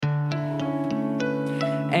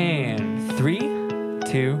And 3,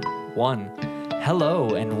 2, 1.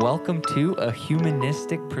 Hello and welcome to a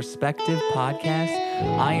Humanistic Perspective podcast.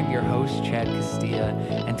 I am your host, Chad Castilla,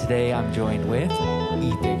 and today I'm joined with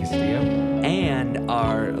Ethan Castillo and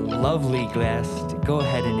our lovely guest. Go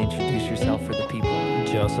ahead and introduce yourself for the people.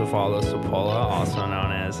 Joey Aldo Cipolla, also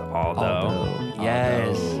known as Aldo.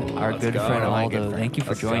 Yes, our Let's good go. friend My Aldo. good friend. Thank you for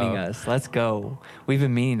Let's joining go. us. Let's go. We've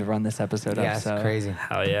been meaning to run this episode up. Yeah, it's So. crazy.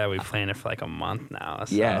 Hell yeah, we planned it for like a month now.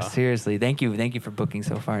 So. Yeah, seriously. Thank you for booking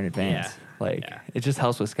so far in advance. It just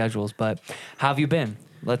helps with schedules. But how have you been?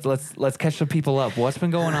 Let's catch the people up. What's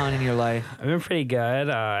been going on in your life? I've been pretty good.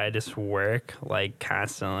 I just work like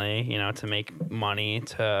constantly, to make money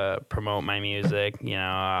to promote my music.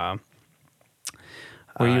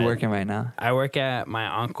 Where are you working right now? I work at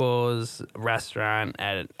my uncle's restaurant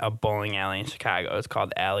at a bowling alley in Chicago. It's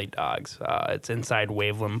called Alley Dogs. It's inside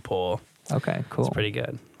Waveland Pool. Okay, cool. It's pretty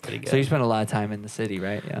good. So you spend a lot of time in the city,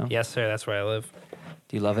 right? Yeah. Yes, sir. That's where I live.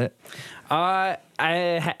 Do you love it?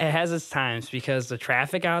 It has its times because the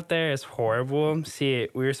traffic out there is horrible. See,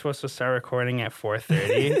 we were supposed to start recording at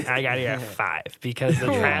 4:30. I got here at 5 because the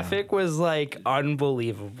traffic was like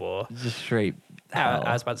unbelievable. Just straight.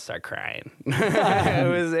 I was about to start crying.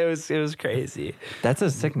 it was crazy. That's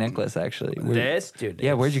a sick necklace, actually.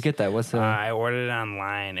 Yeah, where'd you get that? What's the? I ordered it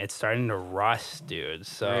online. It's starting to rust, dude.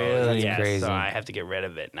 So Really? yeah, Crazy. so I have to get rid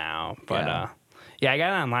of it now. But Yeah. I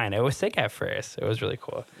got it online. It was sick at first. It was really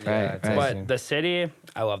cool. Right. But the city,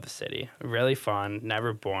 I love the city. Really fun,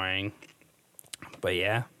 never boring. But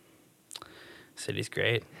yeah, city's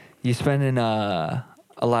great. You spending a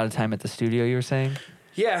lot of time at the studio, you were saying?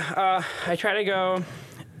 Yeah, I try to go.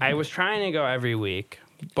 I was trying to go every week,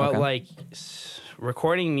 but Okay.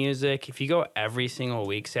 recording music, if you go every single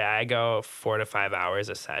week, say I go 4 to 5 hours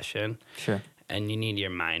a session, Sure. and you need your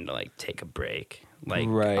mind to take a break.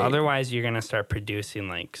 Right. Otherwise you're gonna start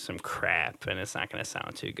producing some crap, and it's not gonna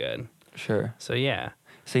sound too good. Sure. So yeah.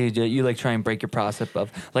 So you try and break your process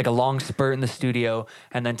of like a long spurt in the studio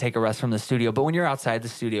and then take a rest from the studio. But when you're outside the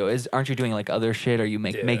studio, aren't you doing other shit? Are you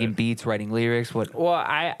making beats, writing lyrics? What? Well,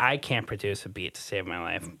 I can't produce a beat to save my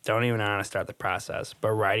life. Don't even know how to start the process.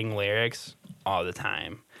 But writing lyrics all the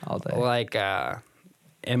time. All day.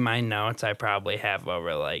 In my notes, I probably have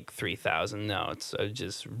over 3,000 notes of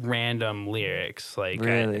just random lyrics.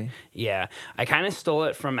 Really? I kind of stole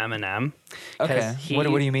it from Eminem. Okay. What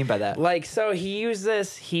do you mean by that? So he used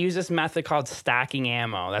this method called stacking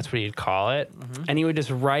ammo. That's what he'd call it. Mm-hmm. And he would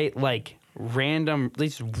just write random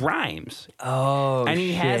these rhymes. Oh, And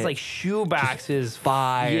he has shit. shoe boxes.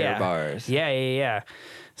 Fire bars. Yeah.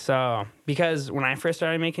 So, because when I first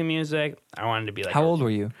started making music, I wanted to be How old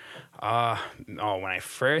were you? When I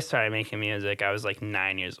first started making music, I was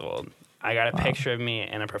 9 years old. I got a picture of me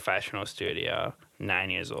in a professional studio, 9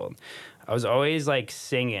 years old. I was always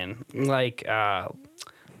singing, like the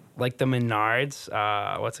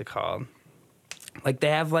Menards, what's it called? They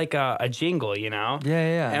have a jingle,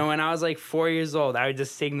 Yeah. And when I was 4 years old, I would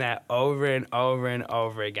just sing that over and over and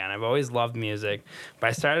over again. I've always loved music, but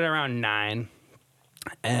I started around 9,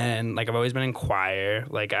 and I've always been in choir,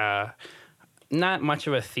 not much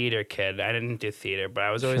of a theater kid. I didn't do theater, but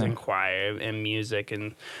I was always in choir and music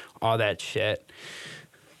and all that shit.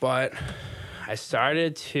 But I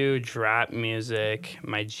started to drop music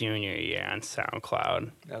my junior year on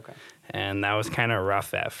SoundCloud. Okay. And that was kind of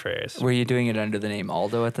rough at first. Were you doing it under the name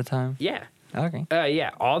Aldo at the time? Yeah. Okay.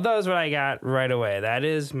 Yeah. Aldo is what I got right away. That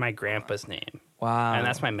is my grandpa's name. Wow. And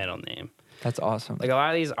that's my middle name. That's awesome. A lot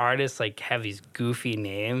of these artists have these goofy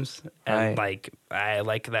names, and I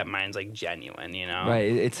like that mine's genuine,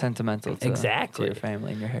 Right. It's sentimental to your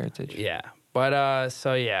family and your heritage. Yeah. But I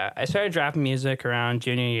started dropping music around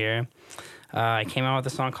junior year. I came out with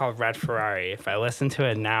a song called Red Ferrari. If I listened to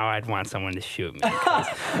it now, I'd want someone to shoot me.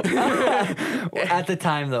 At the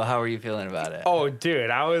time, though, how were you feeling about it? Oh, dude,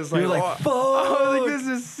 I was like, You're like, fuck. I was like, this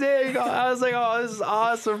is sick. I was like, oh, this is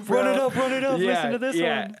awesome, bro. Run it up. Yeah, Listen to this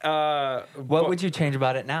one. What would you change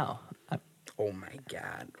about it now? Oh my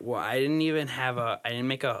God. Well, I didn't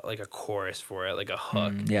make a chorus for it, a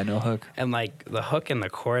hook. Yeah, no hook. And the hook and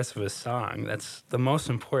the chorus of a song, that's the most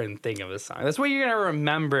important thing of a song. That's what you're going to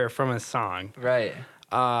remember from a song. Right.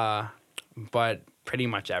 But pretty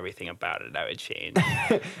much everything about it I would change.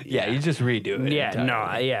 Yeah, you just redo it. Yeah,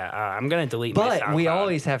 entirely. I'm going to delete my SoundCloud. But we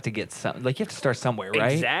always have to get some, you have to start somewhere,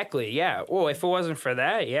 right? Exactly, yeah. Well, if it wasn't for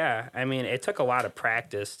that, yeah. I mean, it took a lot of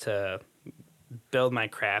practice to build my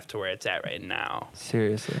craft to where it's at right now.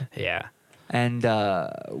 Seriously. Yeah. And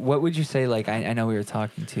what would you say, I know we were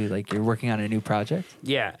talking to, you're working on a new project?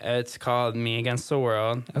 Yeah, it's called Me Against the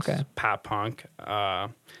World. Okay. It's pop punk.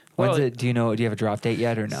 When's Well, it? Do you know? Do you have a drop date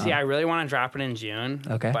yet or no? See, I really want to drop it in June.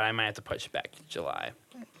 Okay. But I might have to push it back to July.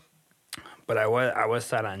 But I was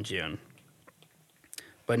set on June.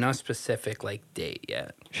 But no specific like date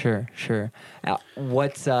yet. Sure.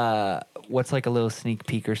 What's like a little sneak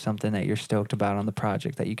peek or something that you're stoked about on the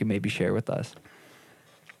project that you can maybe share with us?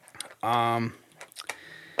 I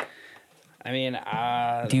mean,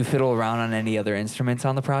 do you fiddle around on any other instruments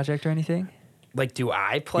on the project or anything? like, do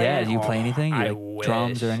I play? Yeah, do you play anything? I Like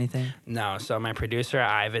drums or wish. anything? No. So my producer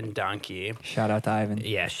Ivan Donkey. Shout out to Ivan.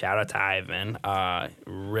 Yeah, shout out to Ivan.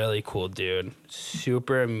 Really cool dude.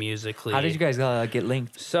 Super musically. How did you guys get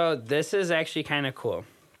linked? So this is actually kind of cool.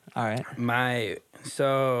 All right.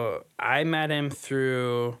 So I met him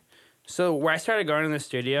through. So where I started going to the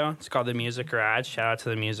studio, it's called the Music Garage. Shout out to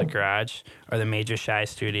the Music Garage or the Major Shy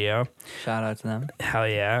Studio. Shout out to them. Hell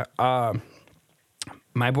yeah.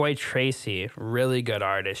 My boy Tracy, really good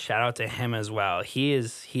artist. Shout out to him as well.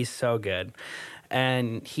 He's so good.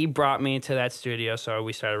 And he brought me to that studio, so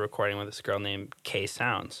we started recording with this girl named K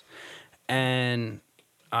Sounds. And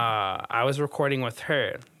I was recording with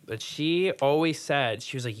her. But she always said,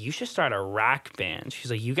 she was like, you should start a rock band.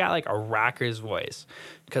 She's like, you got like a rocker's voice.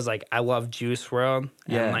 Because like I love Juice WRLD.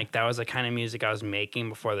 Yeah. And like that was the kind of music I was making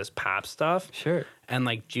before this pop stuff. Sure. And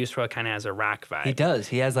like Juice WRLD kind of has a rock vibe. He does.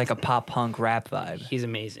 He has like a pop punk rap vibe. He's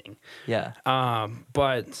amazing. Yeah.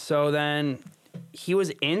 But so then he was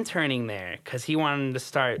interning there because he wanted to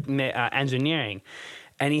start engineering.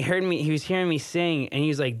 And he was hearing me sing, and he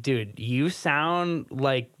was like, dude, you sound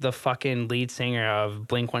like the fucking lead singer of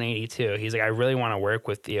Blink-182. He's like, I really want to work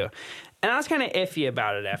with you. And I was kind of iffy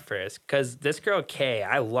about it at first, because this girl, Kay,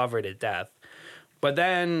 I love her to death. But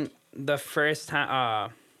then the first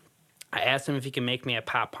time, I asked him if he could make me a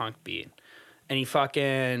pop punk beat. And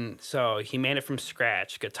he made it from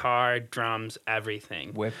scratch, guitar, drums,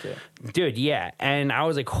 everything. Whipped it. Dude, yeah. And I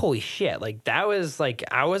was like, holy shit. Like, that was like,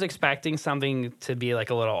 I was expecting something to be like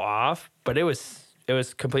a little off, but it was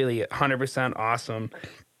completely 100% awesome.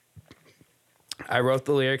 I wrote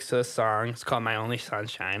the lyrics to the song. It's called My Only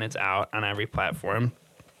Sunshine. It's out on every platform.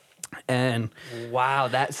 And wow,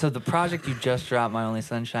 so the project you just dropped, My Only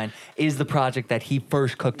Sunshine, is the project that he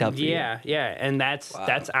first cooked up for you. Yeah, and that's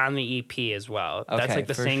on the EP as well. Okay, that's like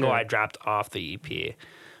the for single sure. I dropped off the EP.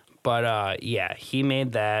 But yeah, he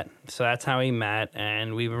made that. So that's how we met,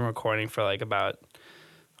 and we've been recording for like about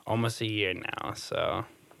almost a year now. So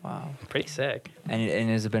wow, pretty sick. And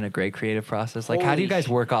has it been a great creative process? Like, how do you guys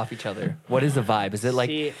Holy work off each other? What is the vibe? Is it like,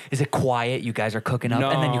 See- is it quiet? You guys are cooking up,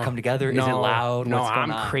 and then you come together. Is it loud? No, What's going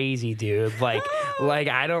I'm on? crazy, dude. Like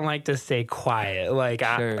I don't like to stay quiet. Like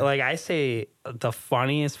Sure. I say the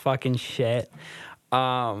funniest fucking shit.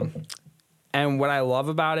 And what I love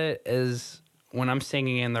about it is when I'm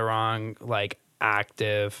singing in the wrong like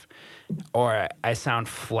octave, or I sound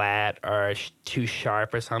flat or too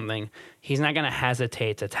sharp or something, he's not gonna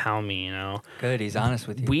hesitate to tell me, you know. Good, he's honest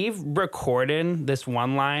with you. We've recorded this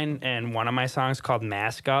one line in one of my songs called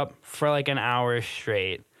Mask Up for like an hour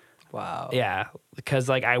straight. Wow. Yeah, because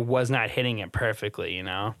like I was not hitting it perfectly, you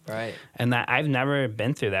know. Right. And that I've never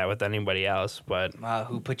been through that with anybody else, but Wow,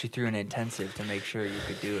 who put you through an intensive to make sure you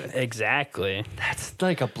could do it? exactly. That's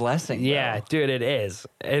like a blessing. Yeah, bro. dude, it is.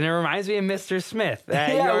 And it reminds me of Mr. Smith.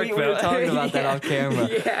 At Yeah, we were Yorkville. talking about that Yeah. off camera.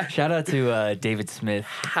 Yeah. Shout out to David Smith.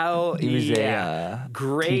 How He was yeah. a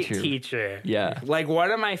Great teacher. teacher. Yeah. Like one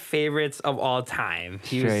of my favorites of all time.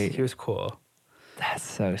 He was cool. That's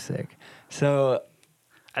so sick. So,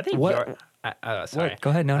 I think What- sorry. What? Go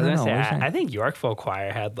ahead. No, I was no, gonna no. say, What are you saying? I think Yorkville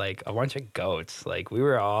Choir had like a bunch of goats. Like we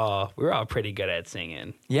were all pretty good at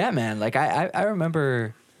singing. Yeah, man. Like I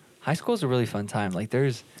remember high school's a really fun time. Like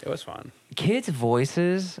there's It was fun. kids'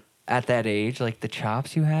 voices at that age, like the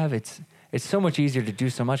chops you have, it's so much easier to do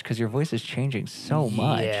so much because your voice is changing so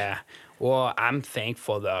much. Yeah. Well, I'm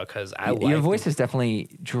thankful though, because Your voice has definitely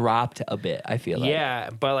dropped a bit, I feel like.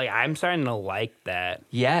 Yeah, but like I'm starting to like that.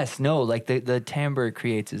 Yes, no, like the timbre it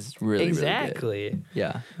creates is really, really good. Exactly.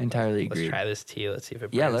 Yeah, entirely Let's agree. try this tea. Let's see if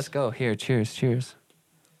it burns. Yeah, let's go. Here, cheers, cheers.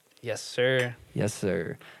 Yes, sir. Yes,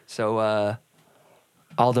 sir. So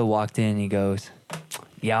Aldo walked in, he goes,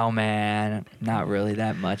 yo, man, not really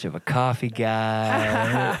that much of a coffee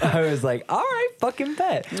guy. I was like, all right, fucking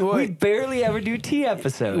bet. Well, we barely ever do tea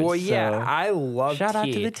episodes. Well, yeah, so I love shout out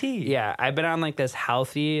tea. to the tea. Yeah, I've been on like this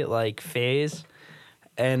healthy like phase,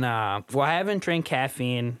 and well, I haven't drank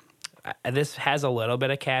caffeine. This has a little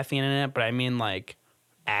bit of caffeine in it, but I mean like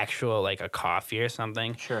actual like a coffee or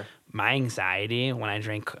something. Sure. My anxiety when I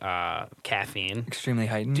drink caffeine, Extremely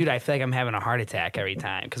heightened. dude, I feel like I'm having a heart attack every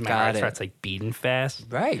time because my Got heart it. starts like beating fast.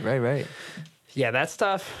 Right. Yeah, that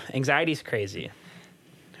stuff. Anxiety's crazy.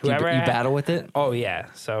 Whoever you battle with it? Oh yeah.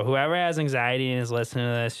 So whoever has anxiety and is listening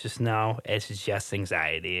to this, just know it's just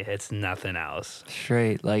anxiety. It's nothing else.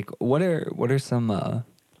 Straight. Like, what are some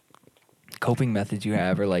coping methods you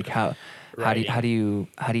have, or like how do you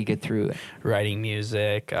get through it? Writing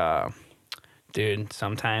music. Dude,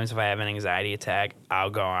 sometimes if I have an anxiety attack, I'll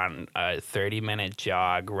go on a 30-minute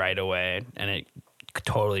jog right away, and it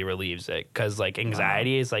totally relieves it. Because, like,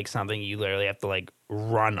 anxiety is, like, something you literally have to, like,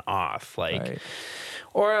 run off. Like, Right.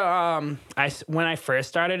 or when I first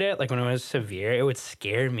started it, like, when it was severe, it would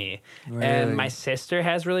scare me. Really? And my sister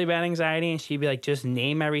has really bad anxiety, and she'd be like, just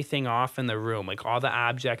name everything off in the room, like, all the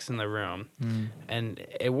objects in the room. And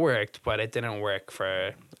it worked, but it didn't work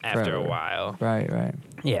after a while. Right.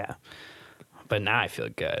 Yeah. But now I feel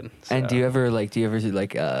good. So. And do you ever do you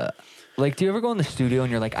ever go in the studio and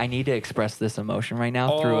you're like, I need to express this emotion right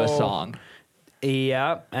now through a song?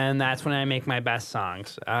 Yep, and that's when I make my best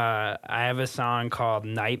songs. I have a song called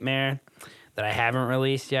Nightmare that I haven't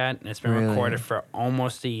released yet, and it's been recorded for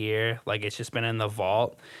almost a year. Like, it's just been in the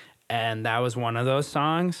vault, and that was one of those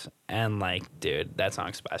songs. And, like, dude, that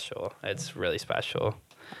song's special. It's really special.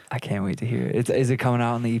 I can't wait to hear it. Is it coming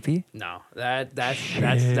out on the EP? No,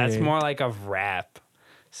 that's more like a rap.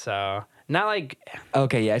 So not like.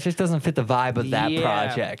 Okay, yeah, it just doesn't fit the vibe of that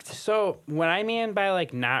project. So what I mean by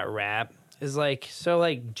like not rap is like, so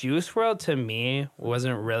like Juice WRLD to me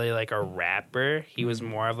wasn't really like a rapper. He was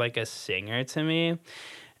more of like a singer to me,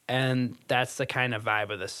 and that's the kind of vibe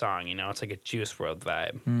of the song. You know, it's like a Juice WRLD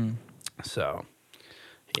vibe. So.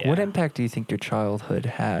 Yeah. What impact do you think your childhood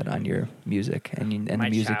had on your music and the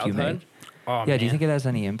music you make? Oh, yeah, man. do you think it has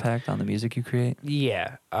any impact on the music you create?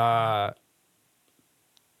 Yeah.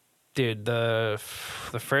 Dude, the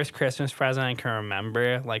first Christmas present I can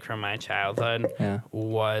remember, like from my childhood,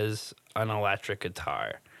 was an electric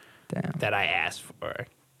guitar. Damn. That I asked for,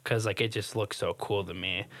 because like it just looked so cool to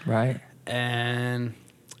me. Right. And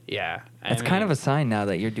yeah, it's kind of a sign now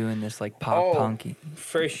that you're doing this like pop punky.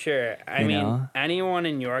 For sure. I mean, anyone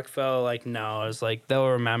in Yorkville like knows, like they'll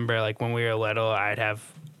remember like when we were little, I'd have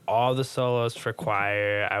all the solos for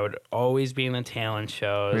choir. I would always be in the talent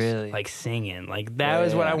shows, like singing. Like that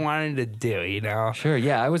was what I wanted to do, you know? Sure.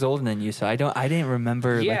 Yeah, I was older than you, so I didn't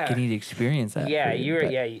remember like getting to experience that. Yeah, you were.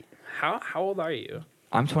 Yeah. How old are you?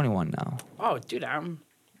 I'm 21 now. Oh, dude, I'm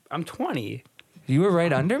 20. You were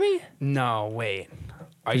right under me? No, wait.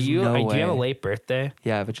 Do There's you no have way. a late birthday?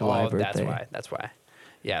 Yeah, I have a July birthday. That's why.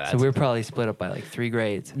 Yeah. So we were probably split up by like 3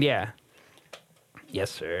 grades. Yeah.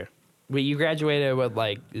 Yes, sir. Wait, you graduated with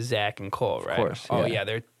like Zach and Cole, right? Of course. Oh yeah,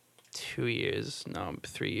 they're 3 years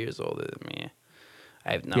older than me.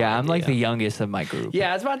 I have no idea. Yeah, I'm like the youngest of my group.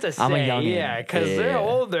 Yeah, I was about to say. I'm a youngin'. Yeah, because they're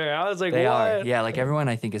older. I was like, they what? are. Yeah, like everyone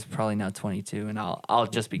I think is probably now 22, and I'll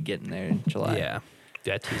just be getting there in July. Yeah.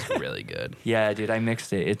 That tea's really good. Yeah, dude, I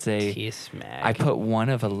mixed it. It's a tea smack. I put one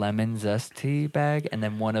of a lemon zest tea bag and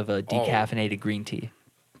then one of a decaffeinated green tea.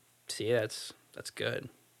 See, that's good.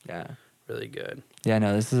 Yeah. Really good. Yeah,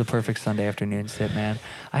 no, this is a perfect Sunday afternoon sip, man.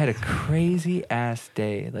 I had a crazy ass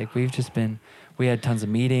day. Like we had tons of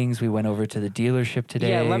meetings. We went over to the dealership today.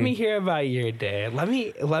 Yeah, let me hear about your day. Let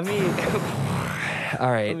me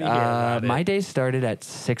All right. My day started at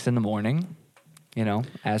 6 a.m, you know,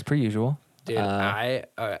 as per usual. Dude, I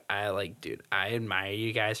admire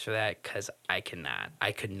you guys for that, because I could not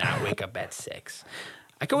wake up at 6.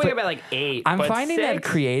 I could wake up at like 8. I'm finding that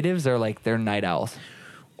creatives are like, they're night owls.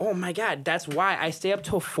 Oh my God, that's why I stay up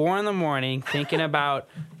till 4 a.m. thinking about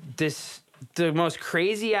the most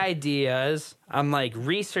crazy ideas. I'm like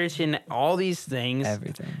researching all these things.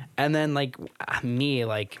 Everything. And then like me,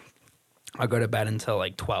 like I'll go to bed until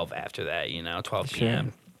like 12 after that, you know, 12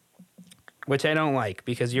 p.m. Which I don't like,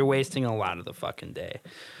 because you're wasting a lot of the fucking day.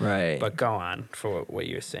 Right. But go on for what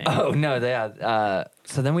you're saying. Oh, no.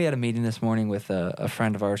 So then we had a meeting this morning with a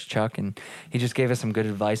friend of ours, Chuck, and he just gave us some good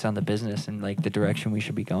advice on the business and like the direction we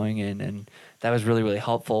should be going in. And that was really, really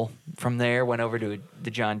helpful. From there, went over to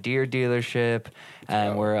the John Deere dealership,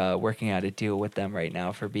 and we're working out a deal with them right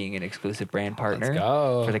now for being an exclusive brand partner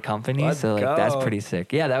for the company. That's pretty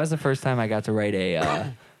sick. Yeah, that was the first time I got to write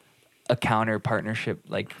a counter partnership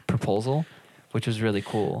like proposal, which was really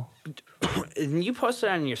cool. And you posted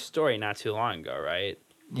on your story not too long ago, right?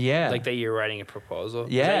 Yeah. Like that you're writing a proposal?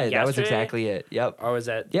 Yeah, that was exactly it. Yep. Or was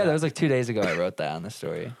that? Yeah, that was like 2 days ago I wrote that on the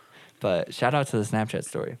story. But shout out to the Snapchat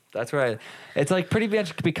story. That's where it's like pretty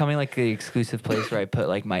much becoming like the exclusive place where I put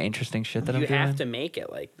like my interesting shit that I'm doing. You have to make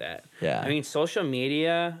it like that. Yeah. I mean, social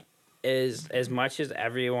media is, as much as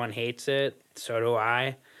everyone hates it, so do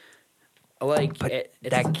I. Like, but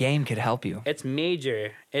that game could help you. It's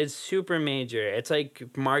major. It's super major. It's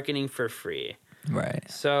like marketing for free. Right.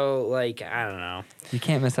 So, like, I don't know. You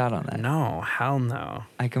can't miss out on that. No, hell no.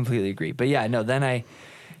 I completely agree. But yeah, no, then I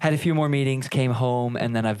had a few more meetings, came home,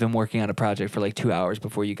 and then I've been working on a project for like 2 hours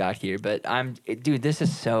before you got here. But dude, this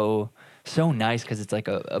is so nice because it's like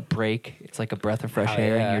a break. It's like a breath of fresh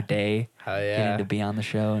air in your day. Hell yeah. Getting to be on the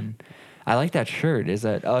show. And I like that shirt. Is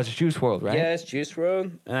that, it's Juice WRLD, right? Yeah, it's Juice WRLD,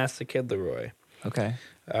 and that's the Kid Leroy. Okay.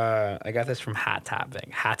 I got this from Hot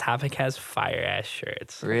Topic. Hot Topic has fire-ass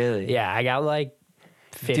shirts. Really? Yeah, I got like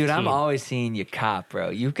 15. Dude, I'm always seeing you cop, bro.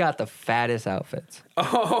 You've got the fattest outfits.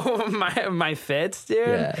 Oh, my fits, dude?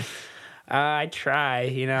 Yeah. I try,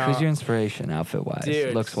 you know. Who's your inspiration, outfit-wise,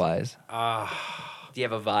 Dude, looks-wise? Do you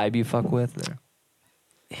have a vibe you fuck with? Or?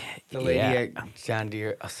 The lady at John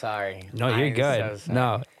Deere. Oh, sorry. No, you're I'm good. so sorry.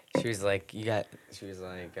 No. She was like,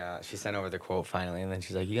 she sent over the quote finally, and then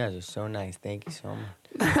she's like, you guys are so nice. Thank you so much.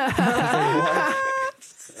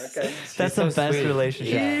 Okay. That's the best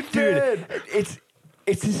relationship. Yeah. Dude,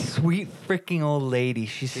 it's a sweet freaking old lady.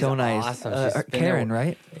 She's so nice. Awesome. She's Karen,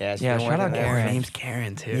 right? Yeah, Yeah, shout out Karen. Her name's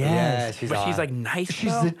Karen, too. Yes. she's But she's awesome. like nice,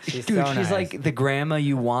 She's though? she's so nice. like the grandma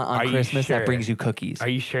you want on Are you Christmas sure? that brings you cookies. Are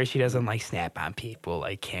you sure she doesn't like snap on people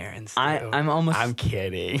like Karen's do? I'm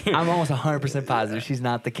kidding. I'm almost 100% positive she's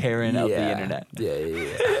not the Karen of the internet.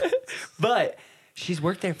 Yeah. But she's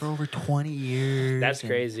worked there for over 20 years. That's and-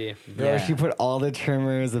 crazy. Bro, Yeah. she put all the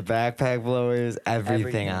trimmers, the backpack blowers,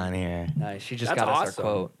 everything Everything. on here. Nice. She just That's got us awesome.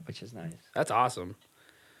 our quote, which is nice. That's awesome.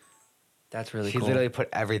 That's really She cool. literally put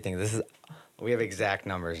everything. We have exact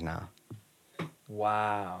numbers now.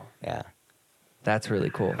 Wow. Yeah. That's really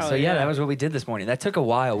cool. Hell So yeah, yeah. that was what we did this morning. That took a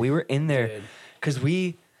while. We were in there Dude. because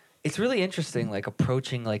it's really interesting, like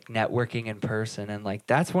approaching like networking in person, and like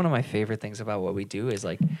that's one of my favorite things about what we do is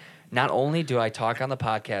like, not only do I talk on the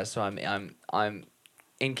podcast, so I'm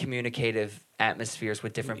in communicative atmospheres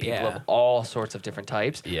with different people Yeah. of all sorts of different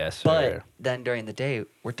types. Yes, But sir. then during the day,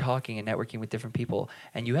 we're talking and networking with different people,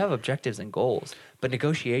 and you have objectives and goals. But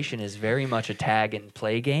negotiation is very much a tag and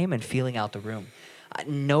play game and feeling out the room.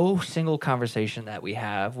 No single conversation that we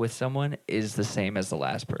have with someone is the same as the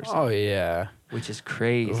last person, Oh, yeah. which is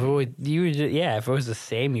crazy. If it was the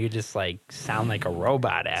same, you would just like sound like a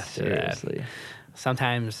robot after that. Seriously.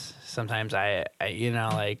 Sometimes I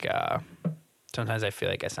sometimes I feel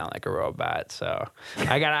like I sound like a robot. So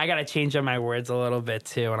I gotta change up my words a little bit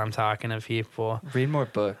too when I'm talking to people. Read more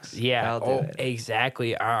books. Yeah. That'll do it.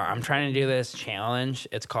 Exactly. I'm trying to do this challenge.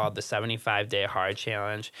 It's called the 75-day hard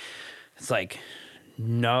challenge. It's like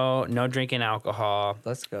no drinking alcohol.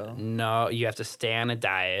 Let's go. No, you have to stay on a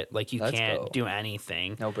diet. Like you Let's can't go. do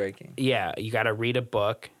anything. No breaking. Yeah, you got to read a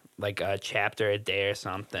book, like a chapter a day or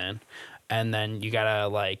something. And then you got to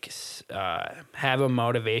have a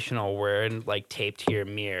motivational word like taped to your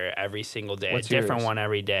mirror every single day. What's a different yours? one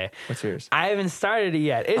every day. What's yours? I haven't started it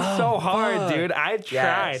yet. It's so hard, fuck. dude. I've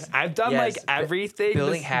tried. Yes. I've done Yes. like everything.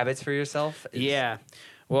 Building habits for yourself. Yeah.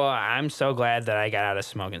 Well, I'm so glad that I got out of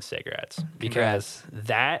smoking cigarettes because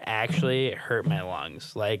that actually hurt my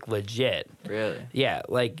lungs, like legit. Really? Yeah,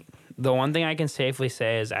 like the one thing I can safely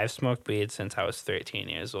say is I've smoked weed since I was 13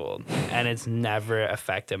 years old, and it's never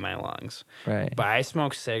affected my lungs. Right. But I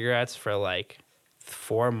smoked cigarettes for like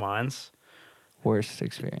 4 months. Worst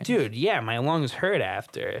experience. Dude, yeah, my lungs hurt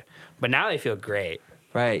after, but now they feel great.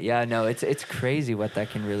 Right. Yeah. No. It's crazy what that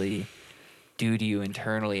can really do to you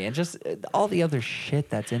internally, and just all the other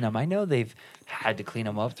shit that's in them. I know they've had to clean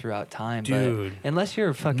them up throughout time, Dude. but unless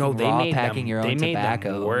you're fucking They raw made packing them, your they own made them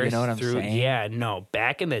tobacco, worse you know what I'm through, saying? Yeah, no.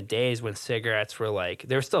 Back in the days when cigarettes were like,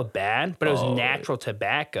 they were still bad, but it was natural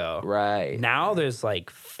tobacco. Right. Now there's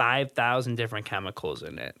like 5,000 different chemicals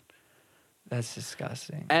in it. That's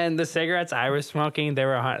disgusting. And the cigarettes I was smoking, they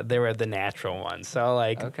were the natural ones. So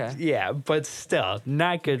like, Okay. yeah, but still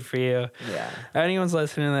not good for you. Yeah. If anyone's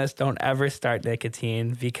listening to this, don't ever start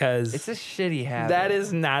nicotine because It's a shitty habit. that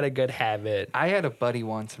is not a good habit. I had a buddy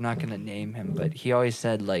once, I'm not going to name him, but he always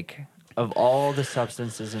said, like, of all the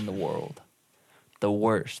substances in the world, the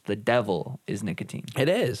worst, the devil is nicotine. It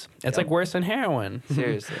is. It's like worse than heroin.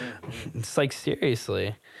 Seriously. It's like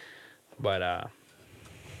seriously. But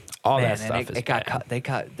all Man, that stuff and is it got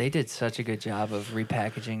bad. they did such a good job of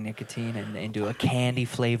repackaging nicotine and into a candy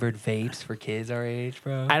flavored vapes for kids our age,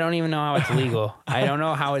 bro. I don't even know how it's legal. I don't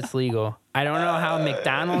know how it's legal. I don't know how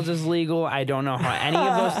McDonald's is legal. I don't know how any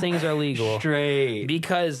of those things are legal. Straight.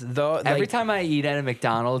 Because though Every time I eat at a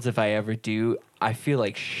McDonald's, if I ever do, I feel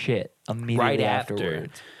like shit immediately right after.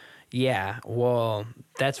 afterwards. Yeah, well,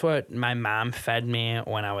 that's what my mom fed me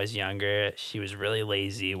when I was younger. She was really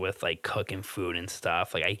lazy with like cooking food and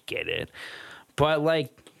stuff. Like I get it. But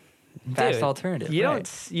like Fast dude, alternative. You right.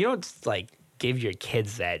 don't like give your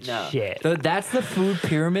kids that No. shit. That's the food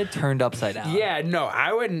pyramid turned upside down. Yeah, no,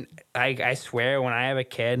 I wouldn't. I swear, when I have a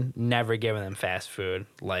kid, never giving them fast food.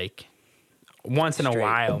 Like, once in a Straight.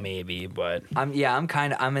 while, maybe, but I'm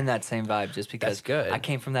in that same vibe just because That's good. I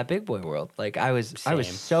came from that big boy world. Like I was Same.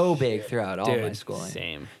 so big throughout all my dude, schooling.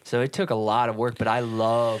 same. So it took a lot of work, but I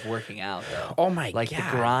love working out though. Oh my Like god,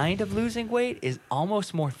 the grind of losing weight is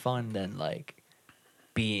almost more fun than like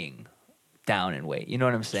being down in weight. You know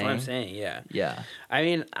what I'm saying? That's what I'm saying. Yeah. Yeah. I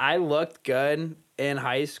mean, I looked good in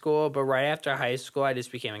high school, but right after high school, I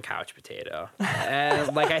just became a couch potato.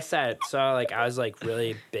 And like I said, so like I was like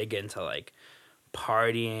really big into like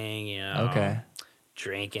partying, you know, Okay.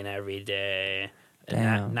 drinking every day, and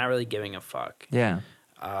Damn. not really giving a fuck. Yeah.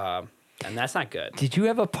 And that's not good. Did you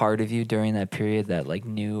have a part of you during that period that like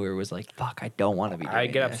knew or was like, fuck, I don't want to be doing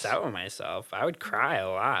I'd get this? upset with myself. I would cry a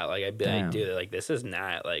lot. Like I'd be Damn. like, dude, like this is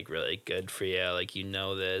not like really good for you. Like you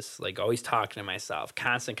know this. Like always talking to myself.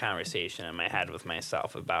 Constant conversation in my head with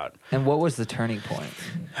myself about. And what was the turning point?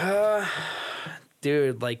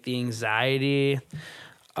 Dude, like the anxiety.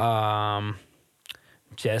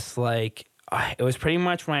 Just like it was pretty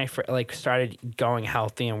much when I like started going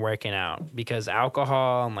healthy and working out, because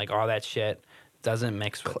alcohol and like all that shit doesn't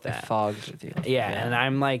mix with It that. fogs with you. Yeah, and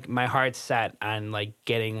I'm like, my heart's set on like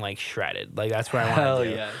getting like shredded. Like that's what I Hell want to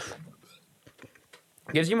do. yes.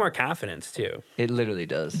 Gives you more confidence too. It literally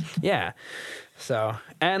does. Yeah. So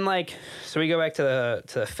we go back to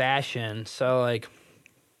the fashion. So like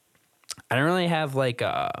I don't really have like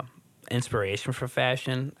inspiration for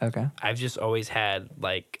fashion. Okay. I've just always had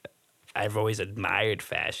like, I've always admired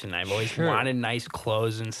fashion. I've always Sure. wanted nice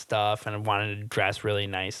clothes and stuff, and I wanted to dress really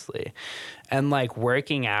nicely. And like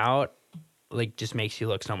working out like just makes you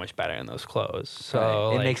look so much better in those clothes. So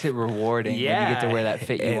Right. It like, makes it rewarding when you get to wear that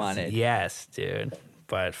fit you it's- wanted. Yes, dude.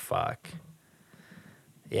 But fuck.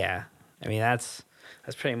 Yeah. I mean that's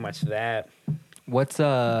pretty much that. What's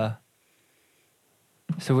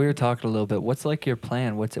so we were talking a little bit. What's like your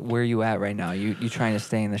plan? Where are you at right now? You trying to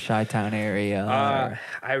stay in the Chi-Town area? or-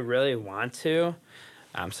 I really want to.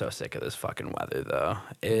 I'm so sick of this fucking weather though.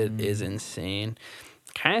 It is insane.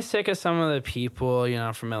 Kind of sick of some of the people, you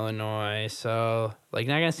know, from Illinois. So like,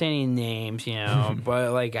 not gonna say any names, you know,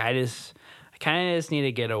 but like I kind of just need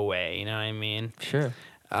to get away. You know what I mean? Sure.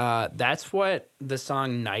 That's what the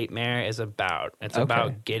song Nightmare is about. It's Okay.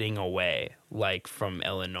 about getting away, like from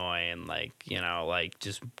Illinois, and like, you know, like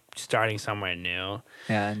just starting somewhere new.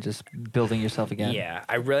 Yeah, and just building yourself again. Yeah,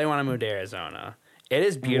 I really want to move to Arizona. It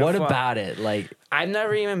is beautiful. What about it? Like, I've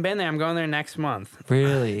never even been there. I'm going there next month.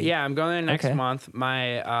 really? Yeah, I'm going there next Okay. month.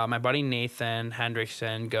 My buddy Nathan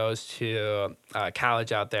Hendrickson goes to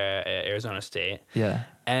college out there at Arizona State. Yeah.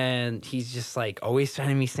 And he's just like always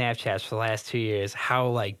sending me Snapchats for the last 2 years, how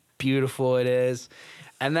like beautiful it is.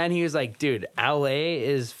 And then he was like, dude, LA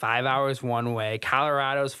is 5 hours one way,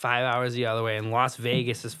 Colorado's 5 hours the other way, and Las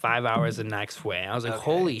Vegas is 5 hours the next way. And I was like, Okay,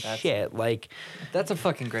 holy that's- shit. Like, That's a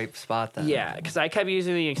fucking great spot then. yeah, because I kept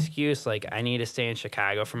using the excuse, like, I need to stay in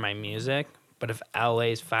Chicago for my music. But if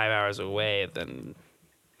LA's 5 hours away, then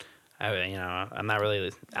I'm not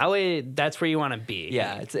really. LA, that's where you want to be.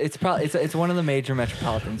 Yeah, it's probably it's one of the major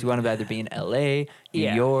metropolitans. You want to either be in LA, New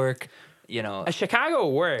Yeah. York, you know. Chicago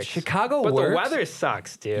works. Chicago but works. the weather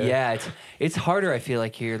sucks, dude. Yeah, it's harder. I feel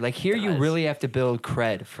like here. Like here, you does. really have to build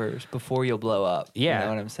cred first before you'll blow up. Yeah. You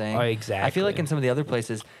know what I'm saying? Oh, I feel like exactly. in some of the other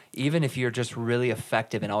places, even if you're just really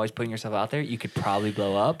effective and always putting yourself out there, you could probably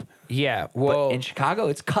blow up. Yeah. Well, But in Chicago,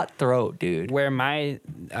 it's cutthroat, dude. where my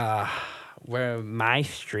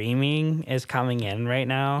streaming is coming in right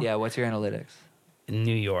now, Yeah. What's your analytics? in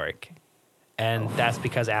New York. And that's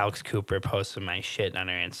because Alex Cooper posted my shit on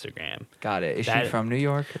her Instagram. Got it. Is she That- from New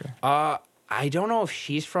York? Or? I don't know if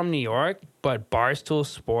she's from New York, but Barstool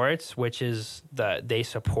Sports, which is they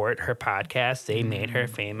support her podcast, they made her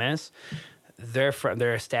famous. They're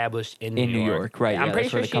established in New York. right, I'm yeah, pretty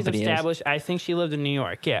that's where sure the she's company is. established. I think she lived in New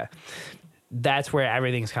York. Yeah. That's where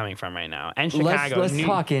everything's coming from right now. And Chicago. Let's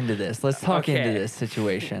talk into this. Let's talk into Okay. this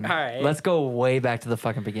situation. All right. Let's go way back to the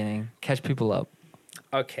fucking beginning. Catch people up.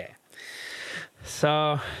 Okay.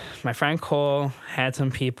 So, my friend Cole had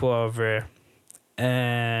some people over,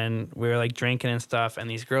 and we were like drinking and stuff, and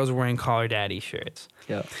these girls were wearing CALLHERDADDY shirts.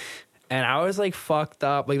 Yeah. And I was like fucked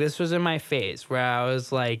up. Like, this was in my phase where I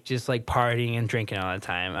was like just like partying and drinking all the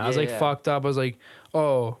time. I was like Yeah. fucked up. I was like,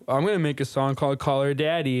 oh, I'm going to make a song called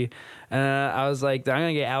CALLHERDADDY. And I was like, I'm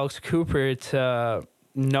going to get Alex Cooper to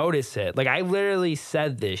notice it. Like, I literally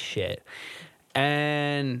said this shit.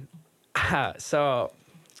 And so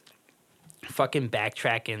fucking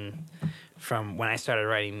backtracking from when I started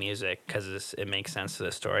writing music because it makes sense to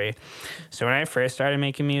the story. So when I first started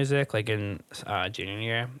making music, like in junior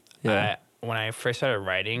year, when I first started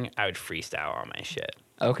writing, I would freestyle all my shit.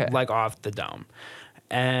 Okay. Like off the dome.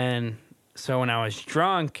 And so when I was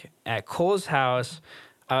drunk at Cole's house,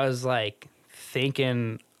 I was like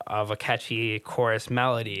thinking of a catchy chorus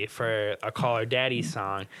melody for a Call Her Daddy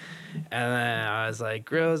song. And then I was like,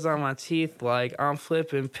 grills on my teeth like I'm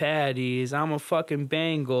flipping patties. I'm a fucking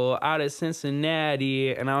Bengal out of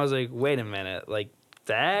Cincinnati. And I was like, wait a minute. Like,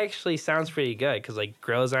 that actually sounds pretty good. Because, like,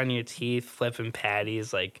 grills on your teeth, flipping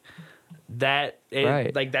patties, like,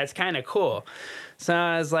 like, that's kind of cool. So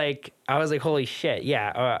I was like, holy shit.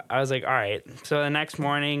 Yeah. I was like, all right. So the next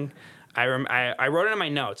morning, I wrote it in my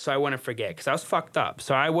notes so I wouldn't forget because I was fucked up.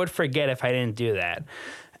 So I would forget if I didn't do that.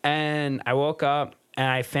 And I woke up and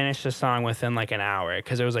I finished the song within like an hour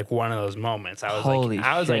because it was like one of those moments. I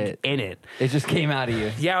was like in it. It just came out of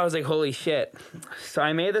you. Yeah, I was like, holy shit. So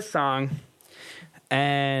I made the song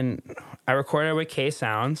and I recorded it with K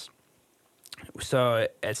Sounds. So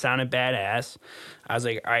it sounded badass. I was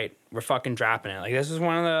like, all right, we're fucking dropping it. Like, this is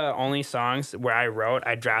one of the only songs where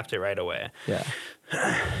I dropped it right away. Yeah.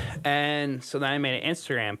 And so then I made an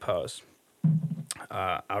Instagram post.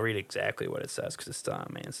 I'll read exactly what it says because it's still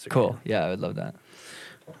on my Instagram. Cool. Yeah, I would love that.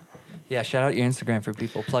 Yeah, shout out your Instagram for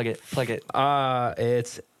people. Plug it.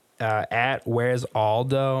 It's at Where's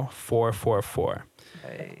Aldo 444.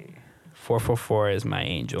 Hey. 444 is my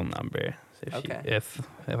angel number. If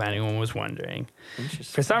anyone was wondering. Interesting.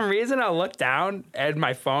 For some reason, I'll look down and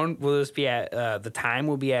my phone will just be at the time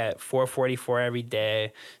will be at 4:44 every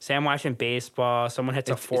day. Say I'm watching baseball, someone hits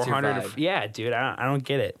a 400. Yeah, dude, I don't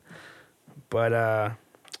get it. But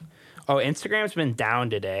Instagram's been down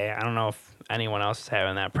today. I don't know if anyone else is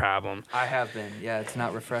having that problem. I have been. Yeah, it's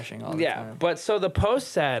not refreshing all the time. Yeah, but so the post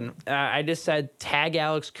said, I just said, tag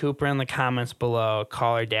Alex Cooper in the comments below,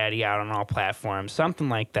 call her daddy out on all platforms, something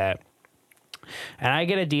like that. And I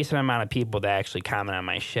get a decent amount of people that actually comment on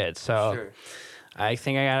my shit. So sure. I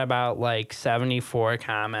think I got about like 74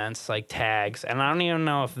 comments, like tags. And I don't even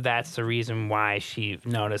know if that's the reason why she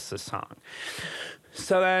noticed the song.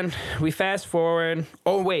 So then we fast forward.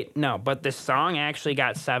 Oh, wait, no. But the song actually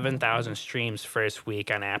got 7,000 streams first week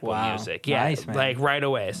on Apple Music. Yeah, nice, man. Like right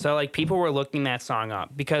away. So like people were looking that song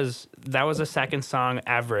up because that was the second song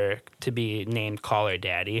ever to be named Call Her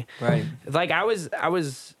Daddy. Right. Like I was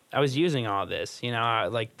using all this, you know,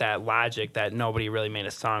 like that logic that nobody really made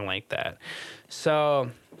a song like that. So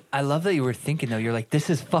I love that you were thinking, though. You're like, this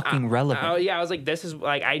is fucking relevant. Oh, yeah. I was like, this is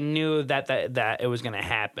like, I knew that it was going to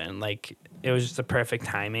happen. Like, it was just the perfect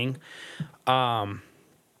timing. So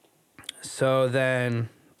then,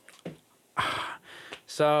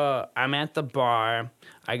 so I'm at the bar.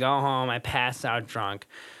 I go home. I pass out drunk.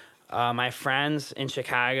 My friends in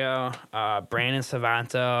Chicago, Brandon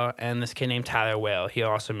Savanto, and this kid named Tyler Whale. He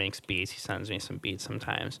also makes beats. He sends me some beats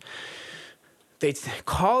sometimes. They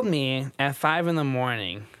called me at 5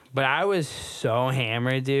 a.m, but I was so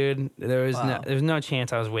hammered, dude. There was no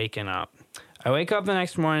chance I was waking up. I wake up the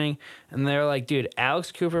next morning, and they're like, dude,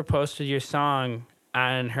 Alex Cooper posted your song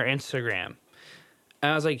on her Instagram.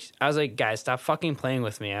 And I was like, guys, stop fucking playing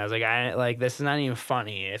with me. I was like, this is not even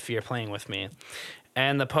funny if you're playing with me.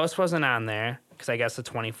 And the post wasn't on there because I guess the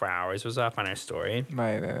 24 hours was up on her story.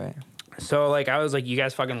 Right. So, like, I was like, you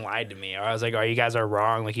guys fucking lied to me. Or I was like, oh, you guys are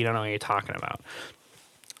wrong. Like, you don't know what you're talking about.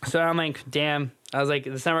 So I'm like, damn. I was like,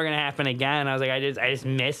 it's never going to happen again. I was like, I just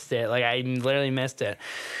missed it. Like, I literally missed it.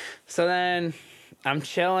 So then I'm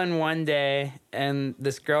chilling one day, and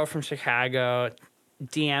this girl from Chicago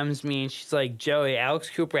DMs me, and she's like, Joey, Alex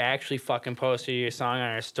Cooper actually fucking posted your song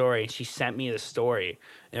on her story. And she sent me the story.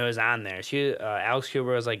 And it was on there. Alex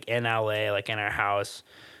Cooper was, like, in LA, like, in her house.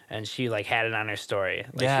 And she, like, had it on her story.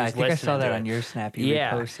 Like, yeah, I think I saw that on your Snap. You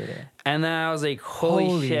reposted it. And then I was like,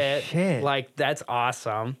 holy shit. Like, that's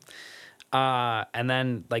awesome. And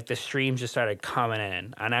then, like, the streams just started coming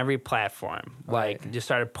in on every platform. Like, just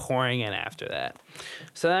started pouring in after that.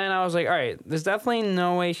 So then I was like, all right, there's definitely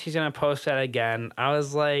no way she's going to post that again. I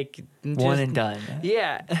was like... one and done.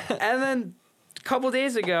 Yeah. And then a couple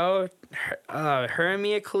days ago... her and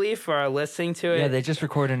Mia Khalifa are listening to it. Yeah, they just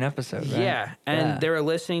recorded an episode, right? Yeah, and they were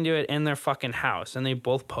listening to it in their fucking house, and they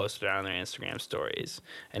both posted it on their Instagram stories.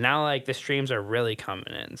 And now, like, the streams are really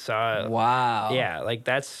coming in. So wow. Yeah, like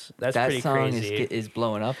that's pretty crazy. That song is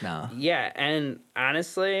blowing up now. Yeah, and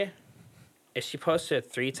honestly, if she posted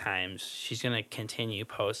it 3 times, she's gonna continue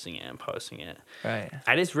posting it and posting it. Right.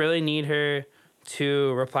 I just really need her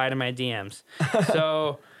to reply to my DMs.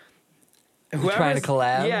 So. trying to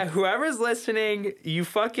collab. Yeah, whoever's listening, you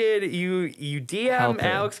DM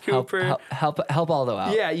Alex Cooper. Help Aldo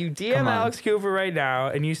out. Yeah, you DM Alex Cooper right now,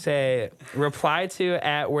 and you say reply to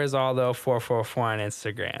 @Where's Aldo 444 on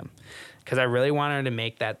Instagram. Because I really want her to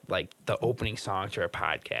make that like the opening song to her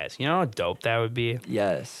podcast. You know how dope that would be?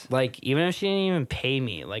 Yes. Like, even if she didn't even pay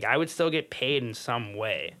me, like, I would still get paid in some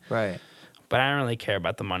way. Right. But I don't really care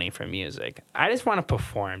about the money for music. I just want to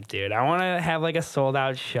perform, dude. I want to have, like, a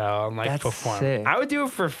sold-out show and, like, That's perform. sick. I would do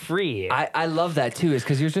it for free. I love that, too, is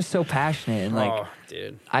because you're just so passionate. And, like, oh,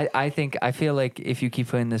 dude. I feel like if you keep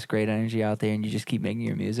putting this great energy out there and you just keep making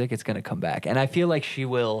your music, it's going to come back. And I feel like she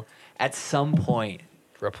will, at some point...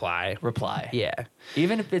 Reply. Yeah.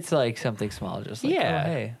 Even if it's, like, something small, just like, Yeah. oh,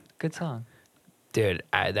 hey, good song. Dude,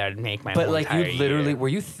 that would make my But, whole like, you entire literally... year. Were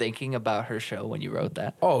you thinking about her show when you wrote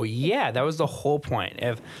that? Oh, yeah. That was the whole point.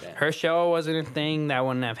 If her show wasn't a thing, that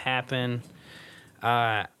wouldn't have happened.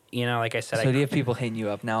 You know, like I said... So do you have people hitting you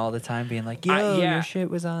up now all the time being like, yo, yeah. your shit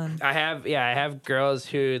was on? I have girls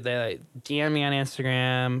who, they, like, DM me on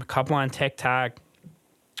Instagram, a couple on TikTok,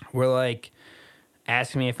 were, like...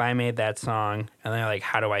 Ask me if I made that song, and they're like,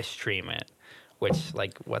 how do I stream it? Which,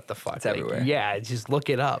 like, what the fuck? It's like, everywhere. Yeah, just look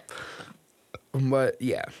it up. But,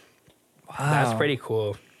 yeah. Wow. That's pretty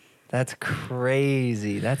cool. That's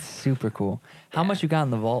crazy. That's super cool. How much you got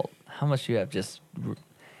in the vault? How much you have just...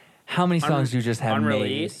 How many songs you just have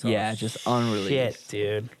unreleased? made? Yeah, just unreleased. Shit,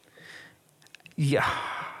 dude. Yeah.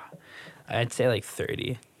 I'd say, like,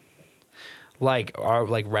 30. Like, are,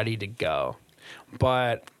 like, ready to go.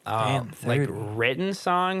 But Damn, like 30. written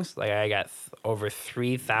songs, like I got over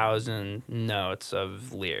 3,000 notes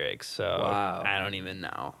of lyrics. So Wow. I don't even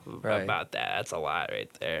know Right. about that. That's a lot right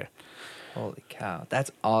there. Holy cow.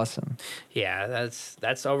 That's awesome. Yeah,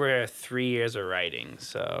 that's over 3 years of writing.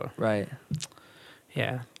 So Right.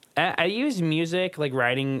 yeah, I use music, like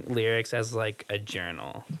writing lyrics, as like a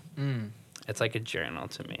journal. It's like a journal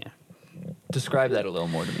to me. Describe that a little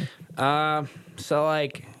more to me. So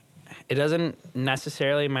like, it doesn't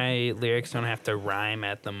necessarily, my lyrics don't have to rhyme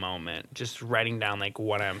at the moment. Just writing down like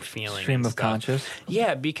what I'm feeling. Stream and of stuff. conscious.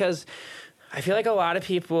 Yeah, because I feel like a lot of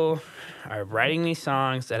people are writing these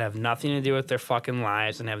songs that have nothing to do with their fucking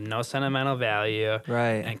lives and have no sentimental value.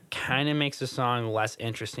 Right. And kind of makes the song less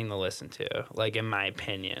interesting to listen to, like in my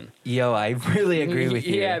opinion. Yo, I really agree with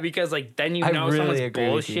you. Yeah, because like then you I know really someone's agree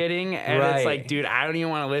with you. bullshitting, and Right. it's like, dude, I don't even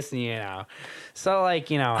want to listen to you now. So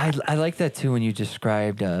like, you know, I like that too when you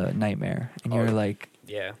described Nightmare and you're like,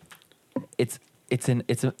 yeah. it's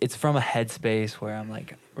from a headspace where I'm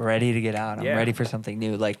like ready to get out. I'm Yeah. ready for something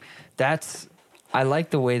new. Like I like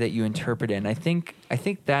the way that you interpret it. And I think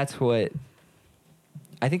that's what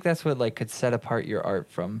like could set apart your art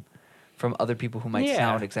from other people who might Yeah.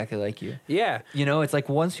 sound exactly like you. Yeah. You know, it's like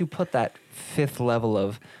once you put that fifth level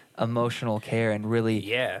of emotional care and really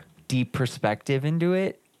Yeah. deep perspective into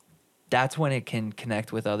it, that's when it can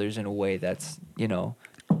connect with others in a way that's, you know,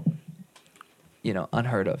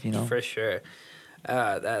 unheard of, you know? For sure.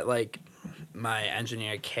 That like my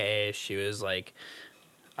engineer Kay, she was like,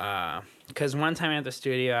 because one time at the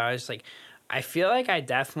studio, I was like, I feel like I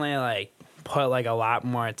definitely like put like a lot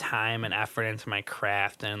more time and effort into my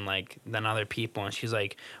craft and like than other people. And she's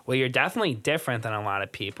like, well, you're definitely different than a lot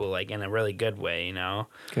of people, like in a really good way, you know?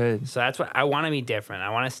 Good. So that's what I want to be different. I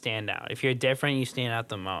want to stand out. If you're different, you stand out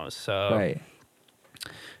the most. So Right.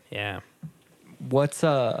 yeah. What's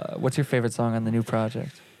your favorite song on the new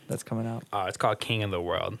project that's coming out? Oh, it's called King of the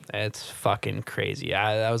World. It's fucking crazy.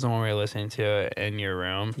 That was the one we were listening to in your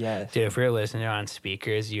room. Yes. Dude, if we were listening to it on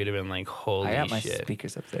speakers, you'd have been like, holy shit. I got my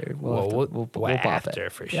speakers up there. We'll We'll pop after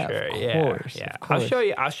it. for Yeah, sure. of Yeah, course, yeah. of course.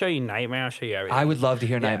 I'll show you Nightmare. I'll show you everything. I would love to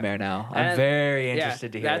hear Yeah. Nightmare now. I'm And- very yeah,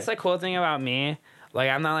 interested to hear that's it. the cool thing about me. Like,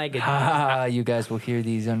 I'm not like You guys will hear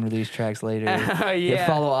these unreleased tracks later. Yeah.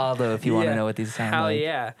 Follow Aldo if you want to Yeah. know what these sound Hell like.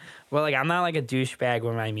 yeah. Well, like, I'm not like a douchebag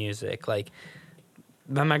with my music. Like,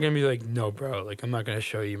 I'm not gonna be like, no, bro. Like, I'm not gonna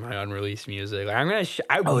show you my unreleased music. Like, I'm gonna. It's too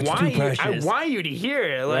I precious. want you to hear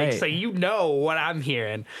it. Like, Right. so you know what I'm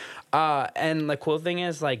hearing. And the cool thing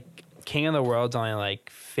is, like, King of the World's only like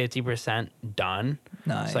 50% done.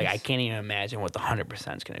 Nice. So like, I can't even imagine what the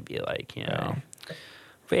 100% is gonna be like. You know. Right.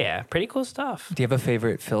 But yeah, pretty cool stuff. Do you have a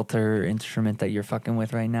favorite filter instrument that you're fucking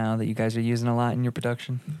with right now that you guys are using a lot in your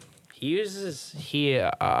production? He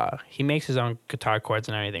makes his own guitar chords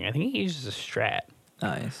and everything. I think he uses a Strat.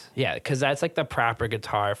 Nice. Yeah, because that's like the proper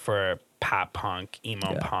guitar for pop punk,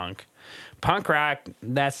 emo Yeah. punk. Punk rock,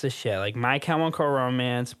 that's the shit. Like My Chemical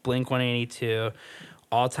Romance, Blink 182,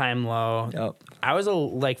 All Time Low. Yep. I was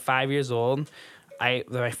like 5 years old.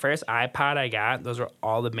 my first iPod I got, those were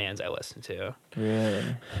all the bands I listened to. Really?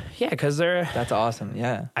 Yeah, because That's awesome.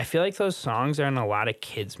 Yeah. I feel like those songs are in a lot of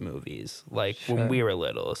kids' movies, like Sure. when we were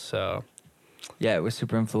little. So Yeah, it was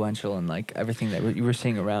super influential in like everything that you were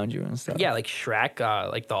seeing around you and stuff. yeah, like Shrek,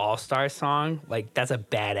 like the All Star song, like that's a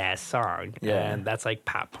badass song. Yeah. And that's like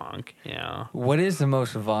pop punk, you know. What is the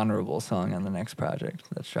most vulnerable song on the next project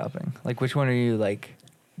that's dropping? Like, which one are you like?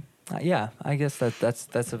 Yeah, I guess that's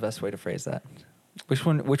the best way to phrase that. Which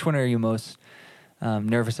one are you most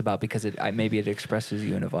nervous about because maybe it expresses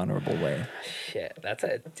you in a vulnerable way? Shit, that's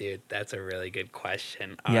a really good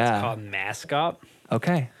question. Yeah. It's called Mask Up.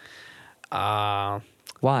 Okay.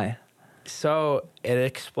 Why? So it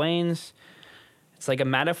explains. It's like a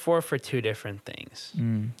metaphor for two different things.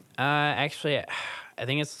 Actually, I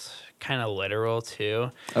think it's kind of literal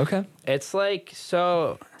too. Okay. It's like,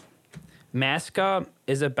 so Mask Up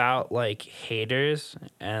is about like haters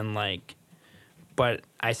and like, but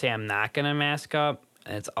I say I'm not gonna mask up.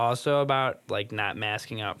 And it's also about like not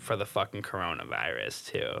masking up for the fucking coronavirus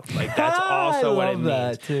too. Like that's also what it means.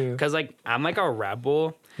 That too. Cause like I'm like a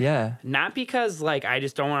rebel. Yeah. Not because like I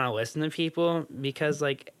just don't want to listen to people, because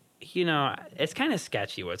like, you know, it's kind of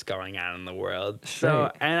sketchy what's going on in the world. So,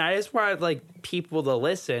 Right. and I just want like people to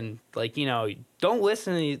listen, like, you know, don't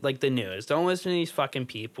listen to like the news. Don't listen to these fucking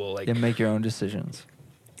people. Like, And make your own decisions.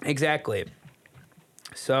 exactly.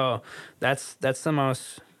 So that's the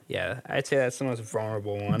most, yeah, I'd say that's the most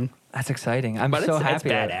vulnerable one. That's exciting. I'm But so it's happy.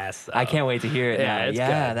 badass, though. I can't wait to hear it. Yeah, now. it's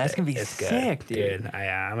Yeah, good. that's gonna be It's sick, good. dude.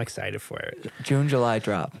 I'm excited for it. June, July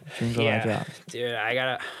drop. Drop. Dude,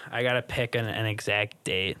 I gotta pick an exact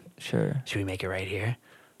date. Sure. Should we make it right here?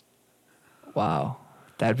 Wow,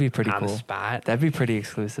 that'd be pretty On cool. the spot? That'd be pretty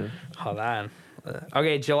exclusive. Hold on.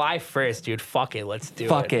 Okay, July 1st, dude. Fuck it. Let's do it.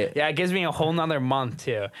 Fuck it. Yeah, it gives me a whole nother month,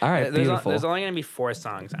 too. All right, beautiful. There's only going to be 4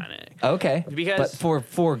 songs on it. Okay. Because- but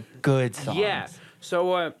for good songs. Yeah. So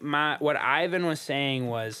what Ivan was saying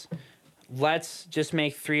was, let's just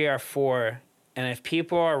make 3 or 4, and if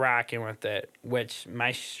people are rocking with it, which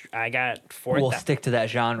I got 4. We'll stick to that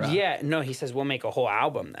genre. Yeah, no, he says we'll make a whole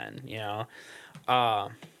album then, you know,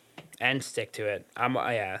 and stick to it.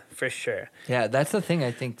 Yeah, for sure. Yeah, that's the thing I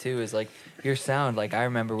think too is like your sound. Like I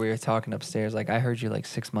remember we were talking upstairs. Like I heard you like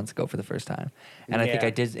 6 months ago for the first time, and I think Yeah.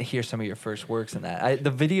 I did hear some of your first works in that. The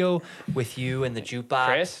video with you and the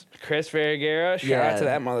jukebox. Chris Vergara, shout out to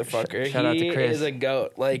that motherfucker. Shout out to Chris. He is a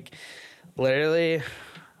goat. Like, literally,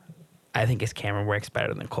 I think his camera works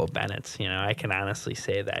better than Cole Bennett's. You know, I can honestly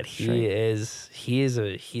say that he's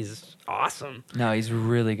awesome. No, he's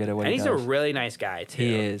really good at what And he he's does. a really nice guy too.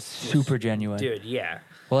 He is super genuine. Dude, yeah,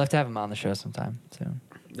 We'll have to have him on the show sometime soon.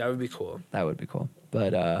 that would be cool. That would be cool.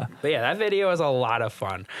 But But yeah, that video was a lot of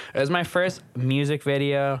fun. It was my first music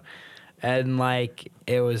video, and like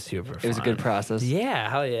it was super fun. it was a good process. Yeah,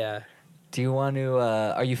 hell yeah. Do you want to?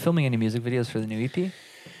 Are you filming any music videos for the new EP?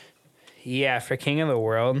 Yeah, for King of the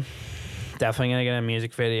World, definitely gonna get a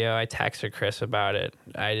music video. I texted Chris about it.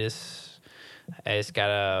 I just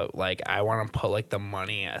gotta like I want to put like the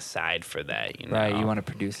money aside for that. You know? Right. You want to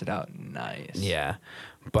produce it out. Nice. Yeah.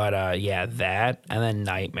 But yeah, that and then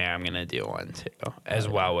Nightmare I'm gonna do one too, as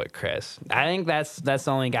well with Chris. I think that's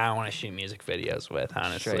the only guy I want to shoot music videos with,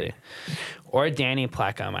 honestly. Straight. Or Danny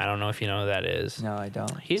Pleckham. I don't know if you know who that is. No, I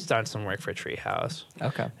don't. He's done some work for Treehouse.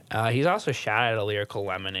 Okay. He's also shot at a Lyrical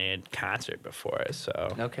Lemonade concert before, so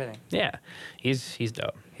No kidding. yeah, he's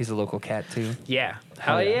dope. He's a local cat too. Yeah.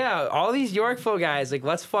 Hell Hell yeah. yeah. All these Yorkville guys, like,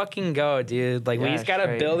 let's fucking go, dude. Like, we Yeah, just gotta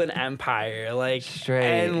straight. build an empire. Like,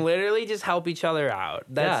 Straight. and literally just help each other out.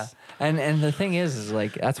 That's, yeah. And the thing is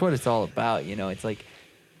like that's what it's all about. You know, it's like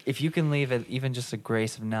if you can leave it even just a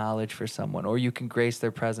grace of knowledge for someone, or you can grace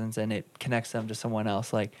their presence and it connects them to someone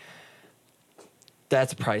else, like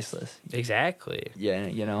that's priceless. exactly. Yeah,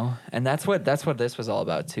 you know, and that's what this was all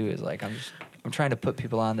about too. Is like I'm trying to put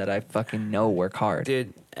people on that I fucking know work hard.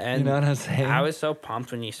 Dude, and You know what I'm saying? I was so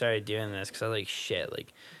pumped when you started doing this because I was like, shit.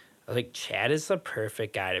 Like, I was like, Chad is the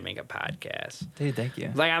perfect guy to make a podcast. Dude, thank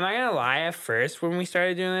you. Like, I'm not gonna lie, at first when we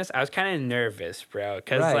started doing this, I was kind of nervous, bro.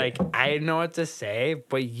 Because, Right. like, I didn't know what to say,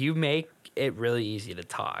 but you make it really easy to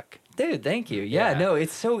talk. Dude, thank you. Yeah, Yeah. no,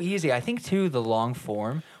 it's so easy. I think too the long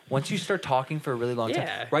form. Once you start talking for a really long Yeah.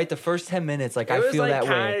 time, right? The first 10 minutes, like It I was feel like that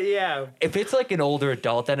kinda, way. Yeah. If it's like an older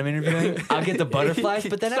adult that I'm interviewing, I'll get the butterflies.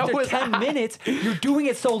 But then So after was 10 I. minutes, you're doing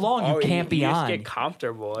it so long, you can't be you on. just get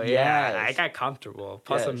comfortable. Yes. Yeah, I got comfortable.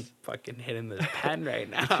 Plus, I'm Yes. fucking hitting this pen right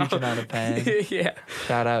now. Chooching on a pen. Yeah.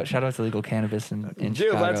 Shout out to legal cannabis in Dude,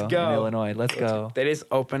 Chicago, let's go. in Illinois. Let's go. They just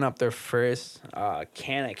opened up their first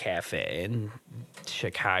Canna Cafe in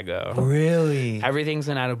Chicago. Really? Everything's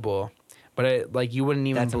an edible, but like you wouldn't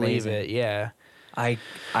even That's believe amazing. it. Yeah. I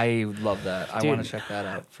love that. I Dude, want to check that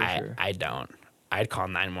out for sure. I don't. I'd call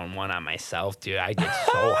 911 on myself, dude. I get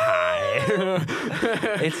so high.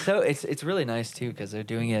 It's really nice too because they're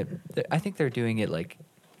doing it. I think they're doing it like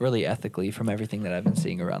really ethically from everything that I've been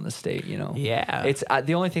seeing around the state. You know. Yeah. It's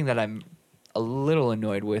the only thing that I'm a little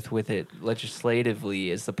annoyed with it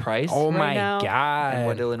legislatively is the price. Oh right my now God. And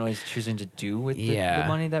what Illinois is choosing to do with the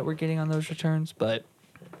money that we're getting on those returns, but.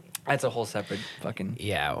 That's a whole separate fucking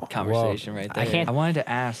conversation right there. I wanted to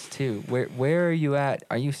ask too. Where are you at?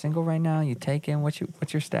 Are you single right now? You taken? What's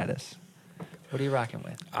your status? What are you rocking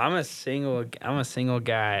with? I'm a single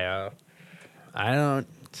guy. I don't.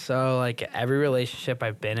 So like every relationship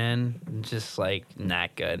I've been in, just like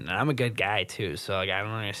not good. And I'm a good guy too. So like I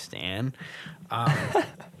don't understand.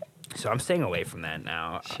 So I'm staying away from that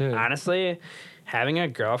now. Sure. Honestly, having a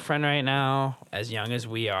girlfriend right now, as young as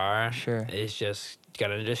we are, sure, is just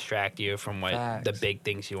gonna distract you from what the big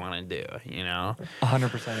things you want to do, you know?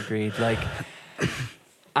 100% agreed. Like,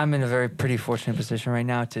 I'm in a very pretty fortunate position right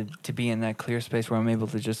now to be in that clear space where I'm able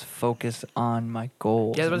to just focus on my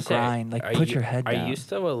goals and grind. Like, put your head down. Are you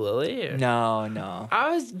still with Lily? Or? No.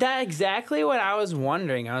 That exactly what I was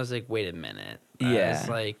wondering. I was like, wait a minute. Yeah.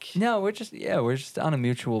 Like, no, we're just on a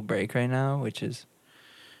mutual break right now, which is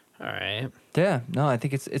all right. Yeah. No, I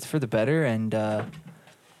think it's for the better, and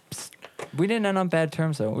we didn't end on bad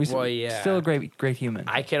terms though. Still a great human.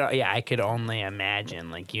 I could only imagine.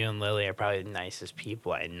 Like you and Lily are probably the nicest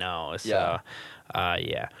people I know. So,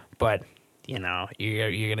 yeah. But you know,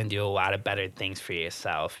 you're gonna do a lot of better things for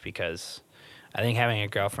yourself because I think having a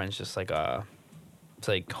girlfriend's just like it's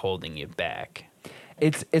like holding you back.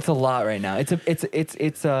 It's a lot right now.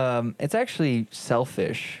 It's actually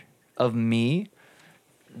selfish of me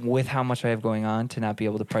with how much I have going on to not be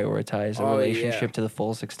able to prioritize a relationship to the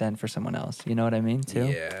fullest extent for someone else. You know what I mean too?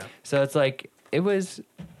 Yeah. So it's like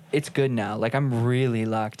it's good now. Like I'm really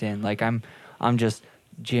locked in. Like I'm just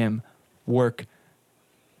gym, work,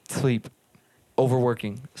 sleep,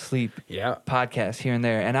 overworking, sleep, podcast here and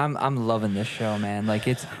there. And I'm loving this show, man. Like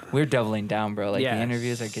we're doubling down, bro. Like the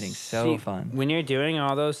interviews are getting so fun. When you're doing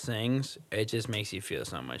all those things, it just makes you feel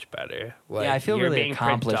so much better. Like, I feel really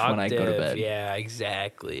accomplished when I go to bed. Yeah,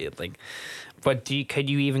 exactly. Like, but could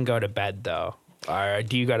you even go to bed though? Or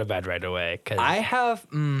do you go to bed right away? 'Cause I have,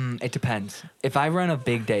 it depends. If I run a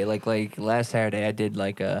big day, like last Saturday, I did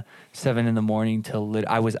like a 7 a.m. till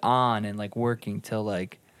I was on and like working till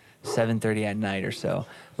like 7:30 at night or so.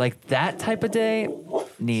 Like that type of day,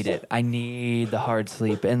 need it. I need the hard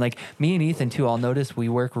sleep. And like me and Ethan too, I'll notice we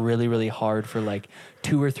work really, really hard for like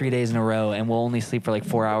 2 or 3 days in a row and we'll only sleep for like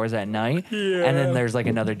 4 hours at night. Yeah. And then there's like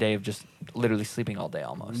another day of just literally sleeping all day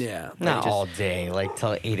almost. Yeah. Not all day, like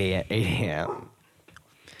till 8 a.m.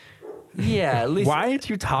 Yeah, at least. Why aren't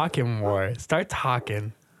you talking more? Start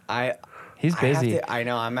talking. He's busy. I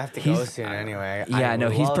know, I'm gonna have to go soon anyway.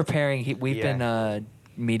 He's preparing. We've been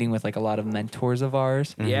meeting with like a lot of mentors of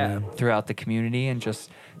ours throughout the community and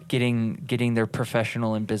just getting their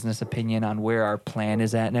professional and business opinion on where our plan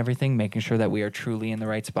is at and everything, making sure that we are truly in the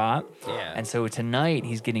right spot. Yeah. And so tonight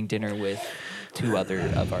he's getting dinner with 2 other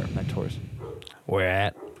of our mentors. Where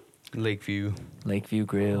at? Lakeview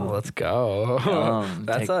Grill. Let's go.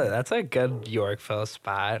 That's a good Yorkville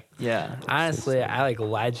spot. Yeah. Honestly, I like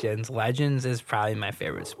Legends. Legends is probably my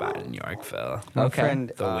favorite spot in Yorkville. My friend,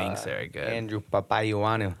 the wings are good. Andrew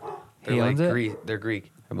Papayuanu. He owns it? They're Greek,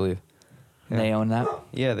 I believe. Yeah. They own that?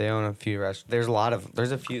 Yeah, they own a few restaurants.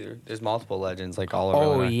 There's multiple Legends like all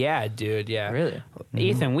over. Oh yeah, dude, yeah. Really? Mm-hmm.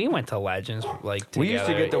 Ethan, we went to Legends like together. We used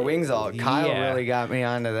to get the wings all. Kyle really got me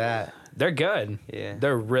onto that. They're good. Yeah.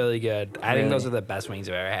 They're really good. I think those are the best wings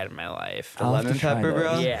I've ever had in my life. The lemon pepper,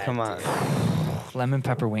 bro? Yeah. Come on. Lemon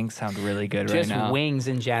pepper wings sound really good right now. Just wings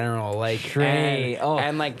in general. Like, Straight.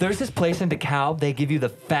 And like, there's this place in DeKalb, they give you the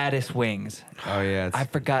fattest wings. Oh, yeah. I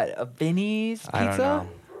forgot. A Vinny's Pizza? I don't know.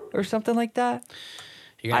 Or something like that?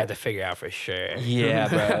 You're going to have to figure out for sure. Yeah,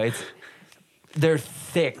 bro. They're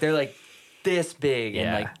thick. They're like this big.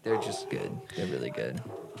 And like, they're just good. They're really good.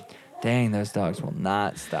 Dang, those dogs will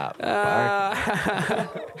not stop barking.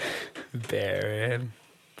 Baron.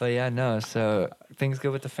 But yeah, no. So things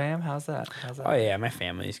good with the fam? How's that? Oh yeah, my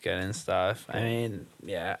family's good and stuff. I mean,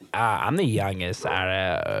 yeah, I'm the youngest out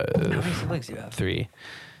of how many siblings do you have? 3.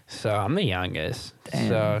 So I'm the youngest. Damn.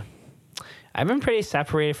 So I've been pretty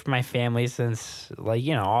separated from my family since, like,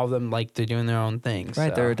 you know, all of them, like, they're doing their own things. Right,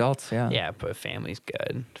 so. they're adults. Yeah. Yeah, but family's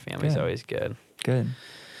good. Family's always good. Good.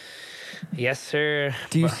 Yes, sir.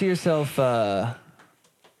 Do you see yourself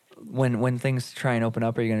when things try and open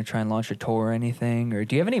up, are you gonna try and launch a tour or anything? Or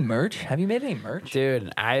do you have any merch? Have you made any merch?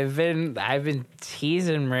 Dude, I've been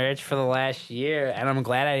teasing merch for the last year, and I'm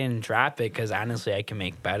glad I didn't drop it because honestly, I can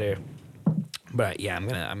make better. But yeah, I'm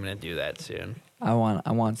gonna do that soon. I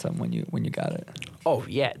want some when you got it. Oh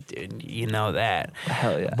yeah, dude, you know that.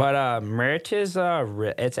 Hell yeah. But merch is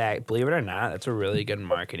believe it or not, that's a really good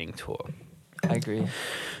marketing tool. I agree.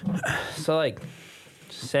 So like,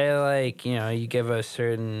 say like you give a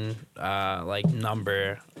certain like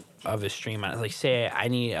number of a stream on it. Like say I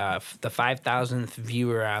need the 5,000th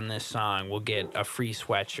viewer on this song will get a free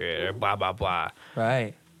sweatshirt or blah blah blah.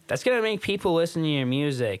 Right. That's gonna make people listen to your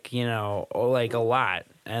music, or like a lot,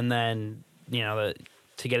 and then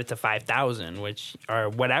to get it to 5,000, which or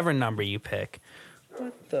whatever number you pick.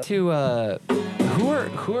 Who are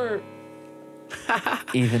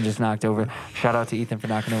Ethan just knocked over. Shout out to Ethan for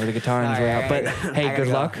knocking over the guitar on his way out. But hey, good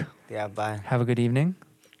luck. Yeah, bye. Have a good evening.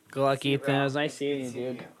 Good luck, Ethan. It was nice seeing you,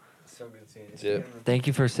 dude. So good seeing you. Thank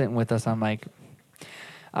you for sitting with us on mic.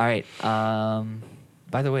 All right.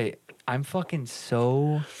 By the way, I'm fucking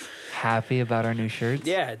so happy about our new shirts.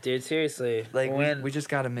 Yeah, dude. Seriously. Like we just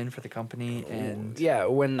got them in for the company, and yeah,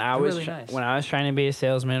 when I was really nice. when I was trying to be a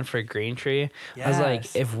salesman for Green Tree, I was like,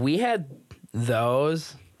 Yes. if we had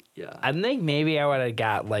those, yeah. I think maybe I would have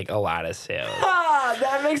got like a lot of sales.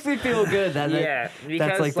 That makes me feel good. Yeah, That's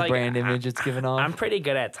because, like the like, brand image it's given off. I'm pretty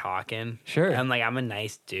good at talking. Sure. And like I'm a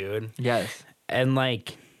nice dude. Yes. And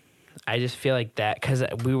like I just feel like that because I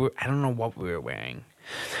don't know what we were wearing.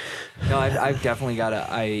 No, I've definitely got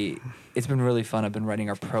it's been really fun. I've been writing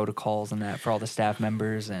our protocols and that for all the staff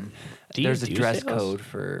members, and there's a dress code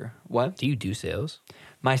for what? Do you do sales?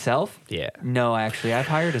 Myself? Yeah. No, actually, I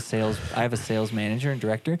have a sales manager and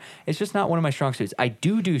director. It's just not one of my strong suits. I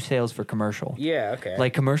do sales for commercial. Yeah, okay.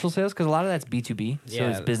 Like commercial sales, because a lot of that's B2B, so Yeah,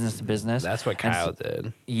 it's business to business. That's what And Kyle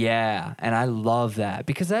did. Yeah, and I love that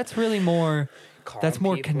because that's really more. That's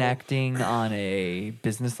more people. connecting on a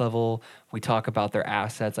business level. We talk about their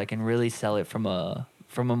assets. I can really sell it from a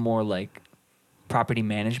more like property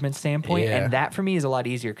management standpoint, Yeah. and that for me is a lot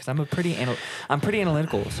easier because I'm pretty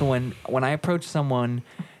analytical. So when I approach someone,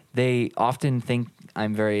 they often think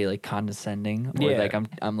I'm very like condescending or Yeah. like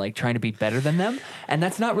I'm like trying to be better than them, and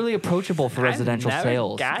that's not really approachable for residential I never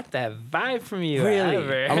sales. got that vibe from you. Really,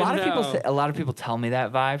 Ever. a lot of people No. say, a lot of people tell me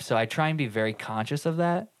that vibe, so I try and be very conscious of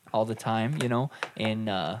that all the time, in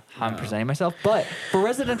how I'm presenting myself. But for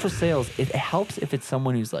residential sales, it helps if it's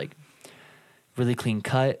someone who's like really clean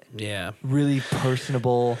cut, Yeah. really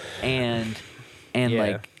personable, and Yeah.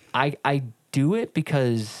 like I do it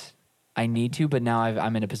because I need to. But now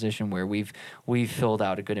I'm in a position where we've filled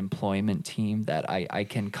out a good employment team that I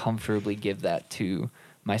can comfortably give that to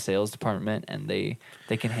my sales department, and they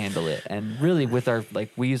can handle it. And really, with our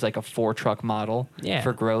we use like a 4-truck model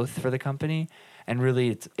for growth for the company, and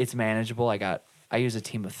really it's manageable. I use a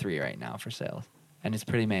team of 3 right now for sales, and it's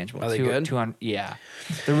pretty manageable. Are they good? Yeah,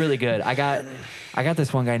 they're really good. I got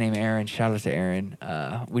this one guy named Aaron. Shout out to Aaron.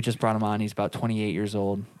 We just brought him on. He's about 28 years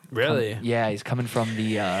old. Really? Yeah, he's coming from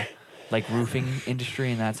the like roofing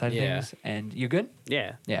industry and that side of Yeah. things. And you good?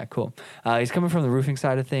 Yeah. Yeah, cool. He's coming from the roofing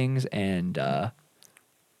side of things, and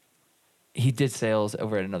he did sales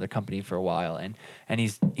over at another company for a while, and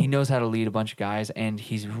he knows how to lead a bunch of guys, and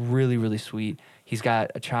he's really, really sweet. He's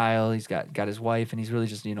got a child, he's got his wife, and he's really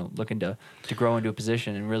just looking to grow into a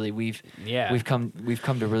position. And really, we've come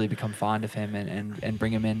to really become fond of him and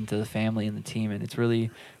bring him into the family and the team, and it's really,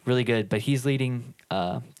 really good. But he's leading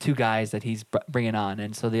 2 guys that he's bringing on,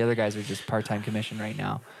 and so the other guys are just part-time commission right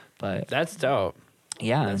now. But That's dope.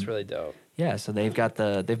 yeah, That's really dope. yeah, so they've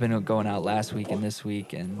been going out last week and this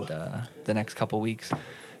week and the next couple weeks,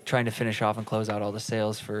 trying to finish off and close out all the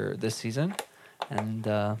sales for this season, and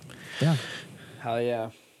yeah. Hell yeah.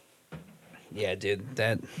 Yeah, dude.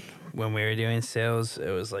 That when we were doing sales, it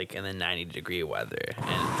was like in the 90-degree weather,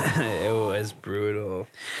 and it was brutal.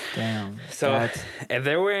 Damn. So if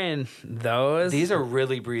they're wearing those, These are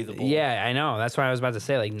really breathable. yeah, I know. That's what I was about to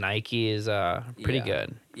say. Like Nike is pretty Yeah.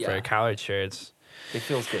 good Yeah. for collared shirts. It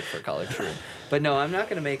feels good for a college shirt. But no, I'm not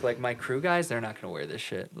gonna make like my crew guys. They're not gonna wear this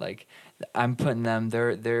shit. Like, I'm putting them.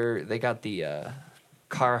 They got the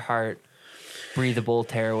Carhartt breathable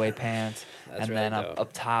tearaway pants, That's and really then dope. up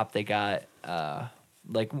top they got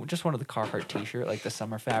like just one of the Carhartt t-shirt, like the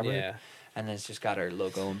summer fabric. Yeah. And then it's just got our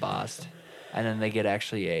logo embossed. And then they get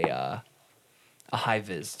actually a high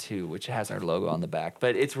vis too, which has our logo on the back.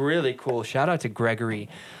 But it's really cool. Shout out to Gregory.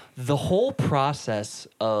 The whole process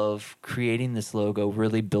of creating this logo,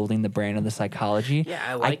 really building the brand and the psychology. Yeah,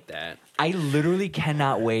 I like that. I literally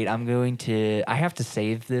cannot wait. I have to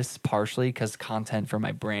save this partially because content for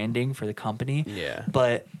my branding for the company. Yeah.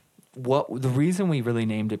 But the reason we really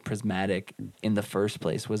named it prismatic in the first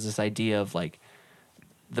place was this idea of like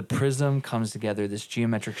the prism comes together, this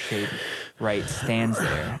geometric shape, right, stands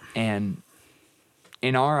there, and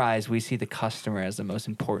in our eyes, we see the customer as the most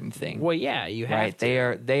important thing. Well, yeah, you have right.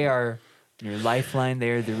 to. They are your lifeline. They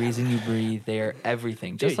are the reason you breathe. They are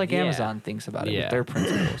everything. Just Dude, like yeah. Amazon thinks about it Yeah. with their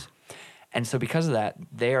principles. And so because of that,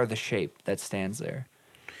 they are the shape that stands there.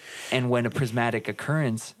 And when a prismatic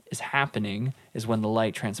occurrence is happening, is when the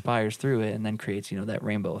light transpires through it and then creates, that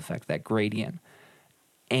rainbow effect, that gradient.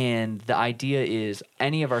 And the idea is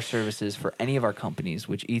any of our services for any of our companies,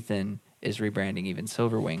 which Ethan is rebranding, even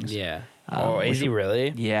Silver Wings. Yeah. Which Is he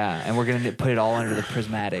really? Yeah, and we're going to put it all under the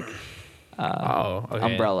prismatic Okay.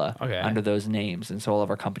 umbrella Okay. under those names. And so all of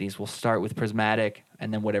our companies will start with prismatic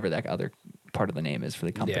and then whatever that other part of the name is for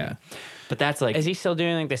the company. Yeah. But that's like... Is he still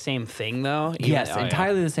doing like the same thing though? Yes, Yeah.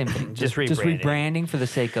 entirely the same thing. Just Just rebranding. rebranding for the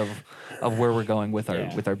sake of where we're going with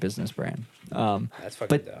our business brand. That's fucking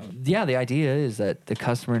But dope. yeah, the idea is that the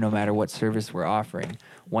customer, no matter what service we're offering,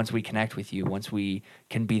 once we connect with you, once we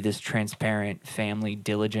can be this transparent, family,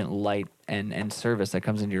 diligent light and service that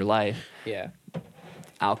comes into your life, Yeah.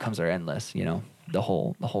 outcomes are endless. The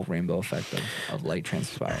whole rainbow effect of light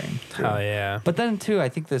transpiring. Oh yeah. But then too, I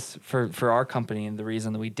think this for our company, and the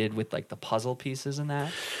reason that we did with like the puzzle pieces and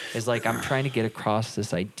that is like I'm trying to get across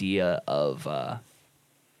this idea of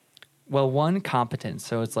one, competence.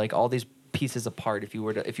 So it's like all these pieces apart. If you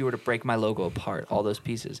were to break my logo apart, all those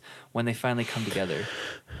pieces, when they finally come together,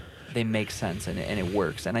 they make sense and it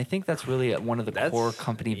works. And I think that's really one of the core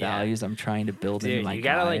company values I'm trying to build into my you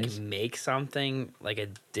gotta guys. like make something like a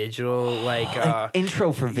digital like An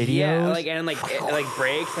intro for videos. Yeah, like and like it like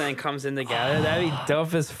breaks and then comes in together. That'd be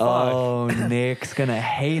dope as fuck. Oh, Nick's gonna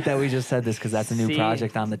hate that we just said this because that's a new See,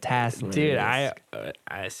 project on the task list. Dude, I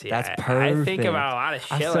see. That's I perfect. think about a lot of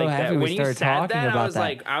shit I'm so like happy that. we When you started said talking that, about I was that.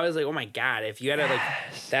 like, oh my god, if you had like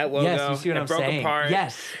that logo Yes, you see what and I'm it broke saying. apart,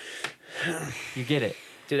 Yes, you get it.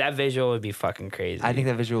 dude, that visual would be fucking crazy. I think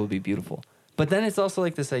that visual would be beautiful. But then it's also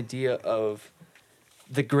like this idea of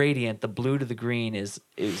the gradient, the blue to the green is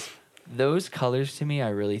those colors to me, I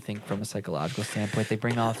really think from a psychological standpoint, they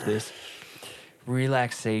bring off this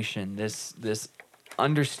relaxation, this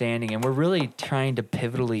understanding, and we're really trying to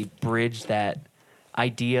pivotally bridge that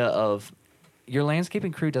idea of your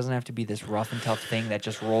landscaping crew doesn't have to be this rough and tough thing that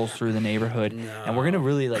just rolls through the neighborhood. No. And we're going to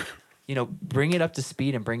really like, bring it up to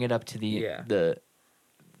speed and bring it up to the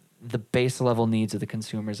base level needs of the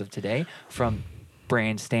consumers of today, from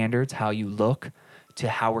brand standards, how you look, to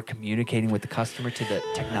how we're communicating with the customer, to the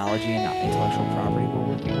technology and intellectual property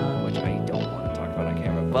we're working on, which I don't want to talk about on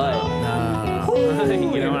camera, but no.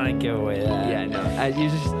 You don't want to give away that. yeah, no. You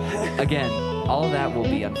just, again, all of that will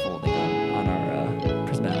be unfolding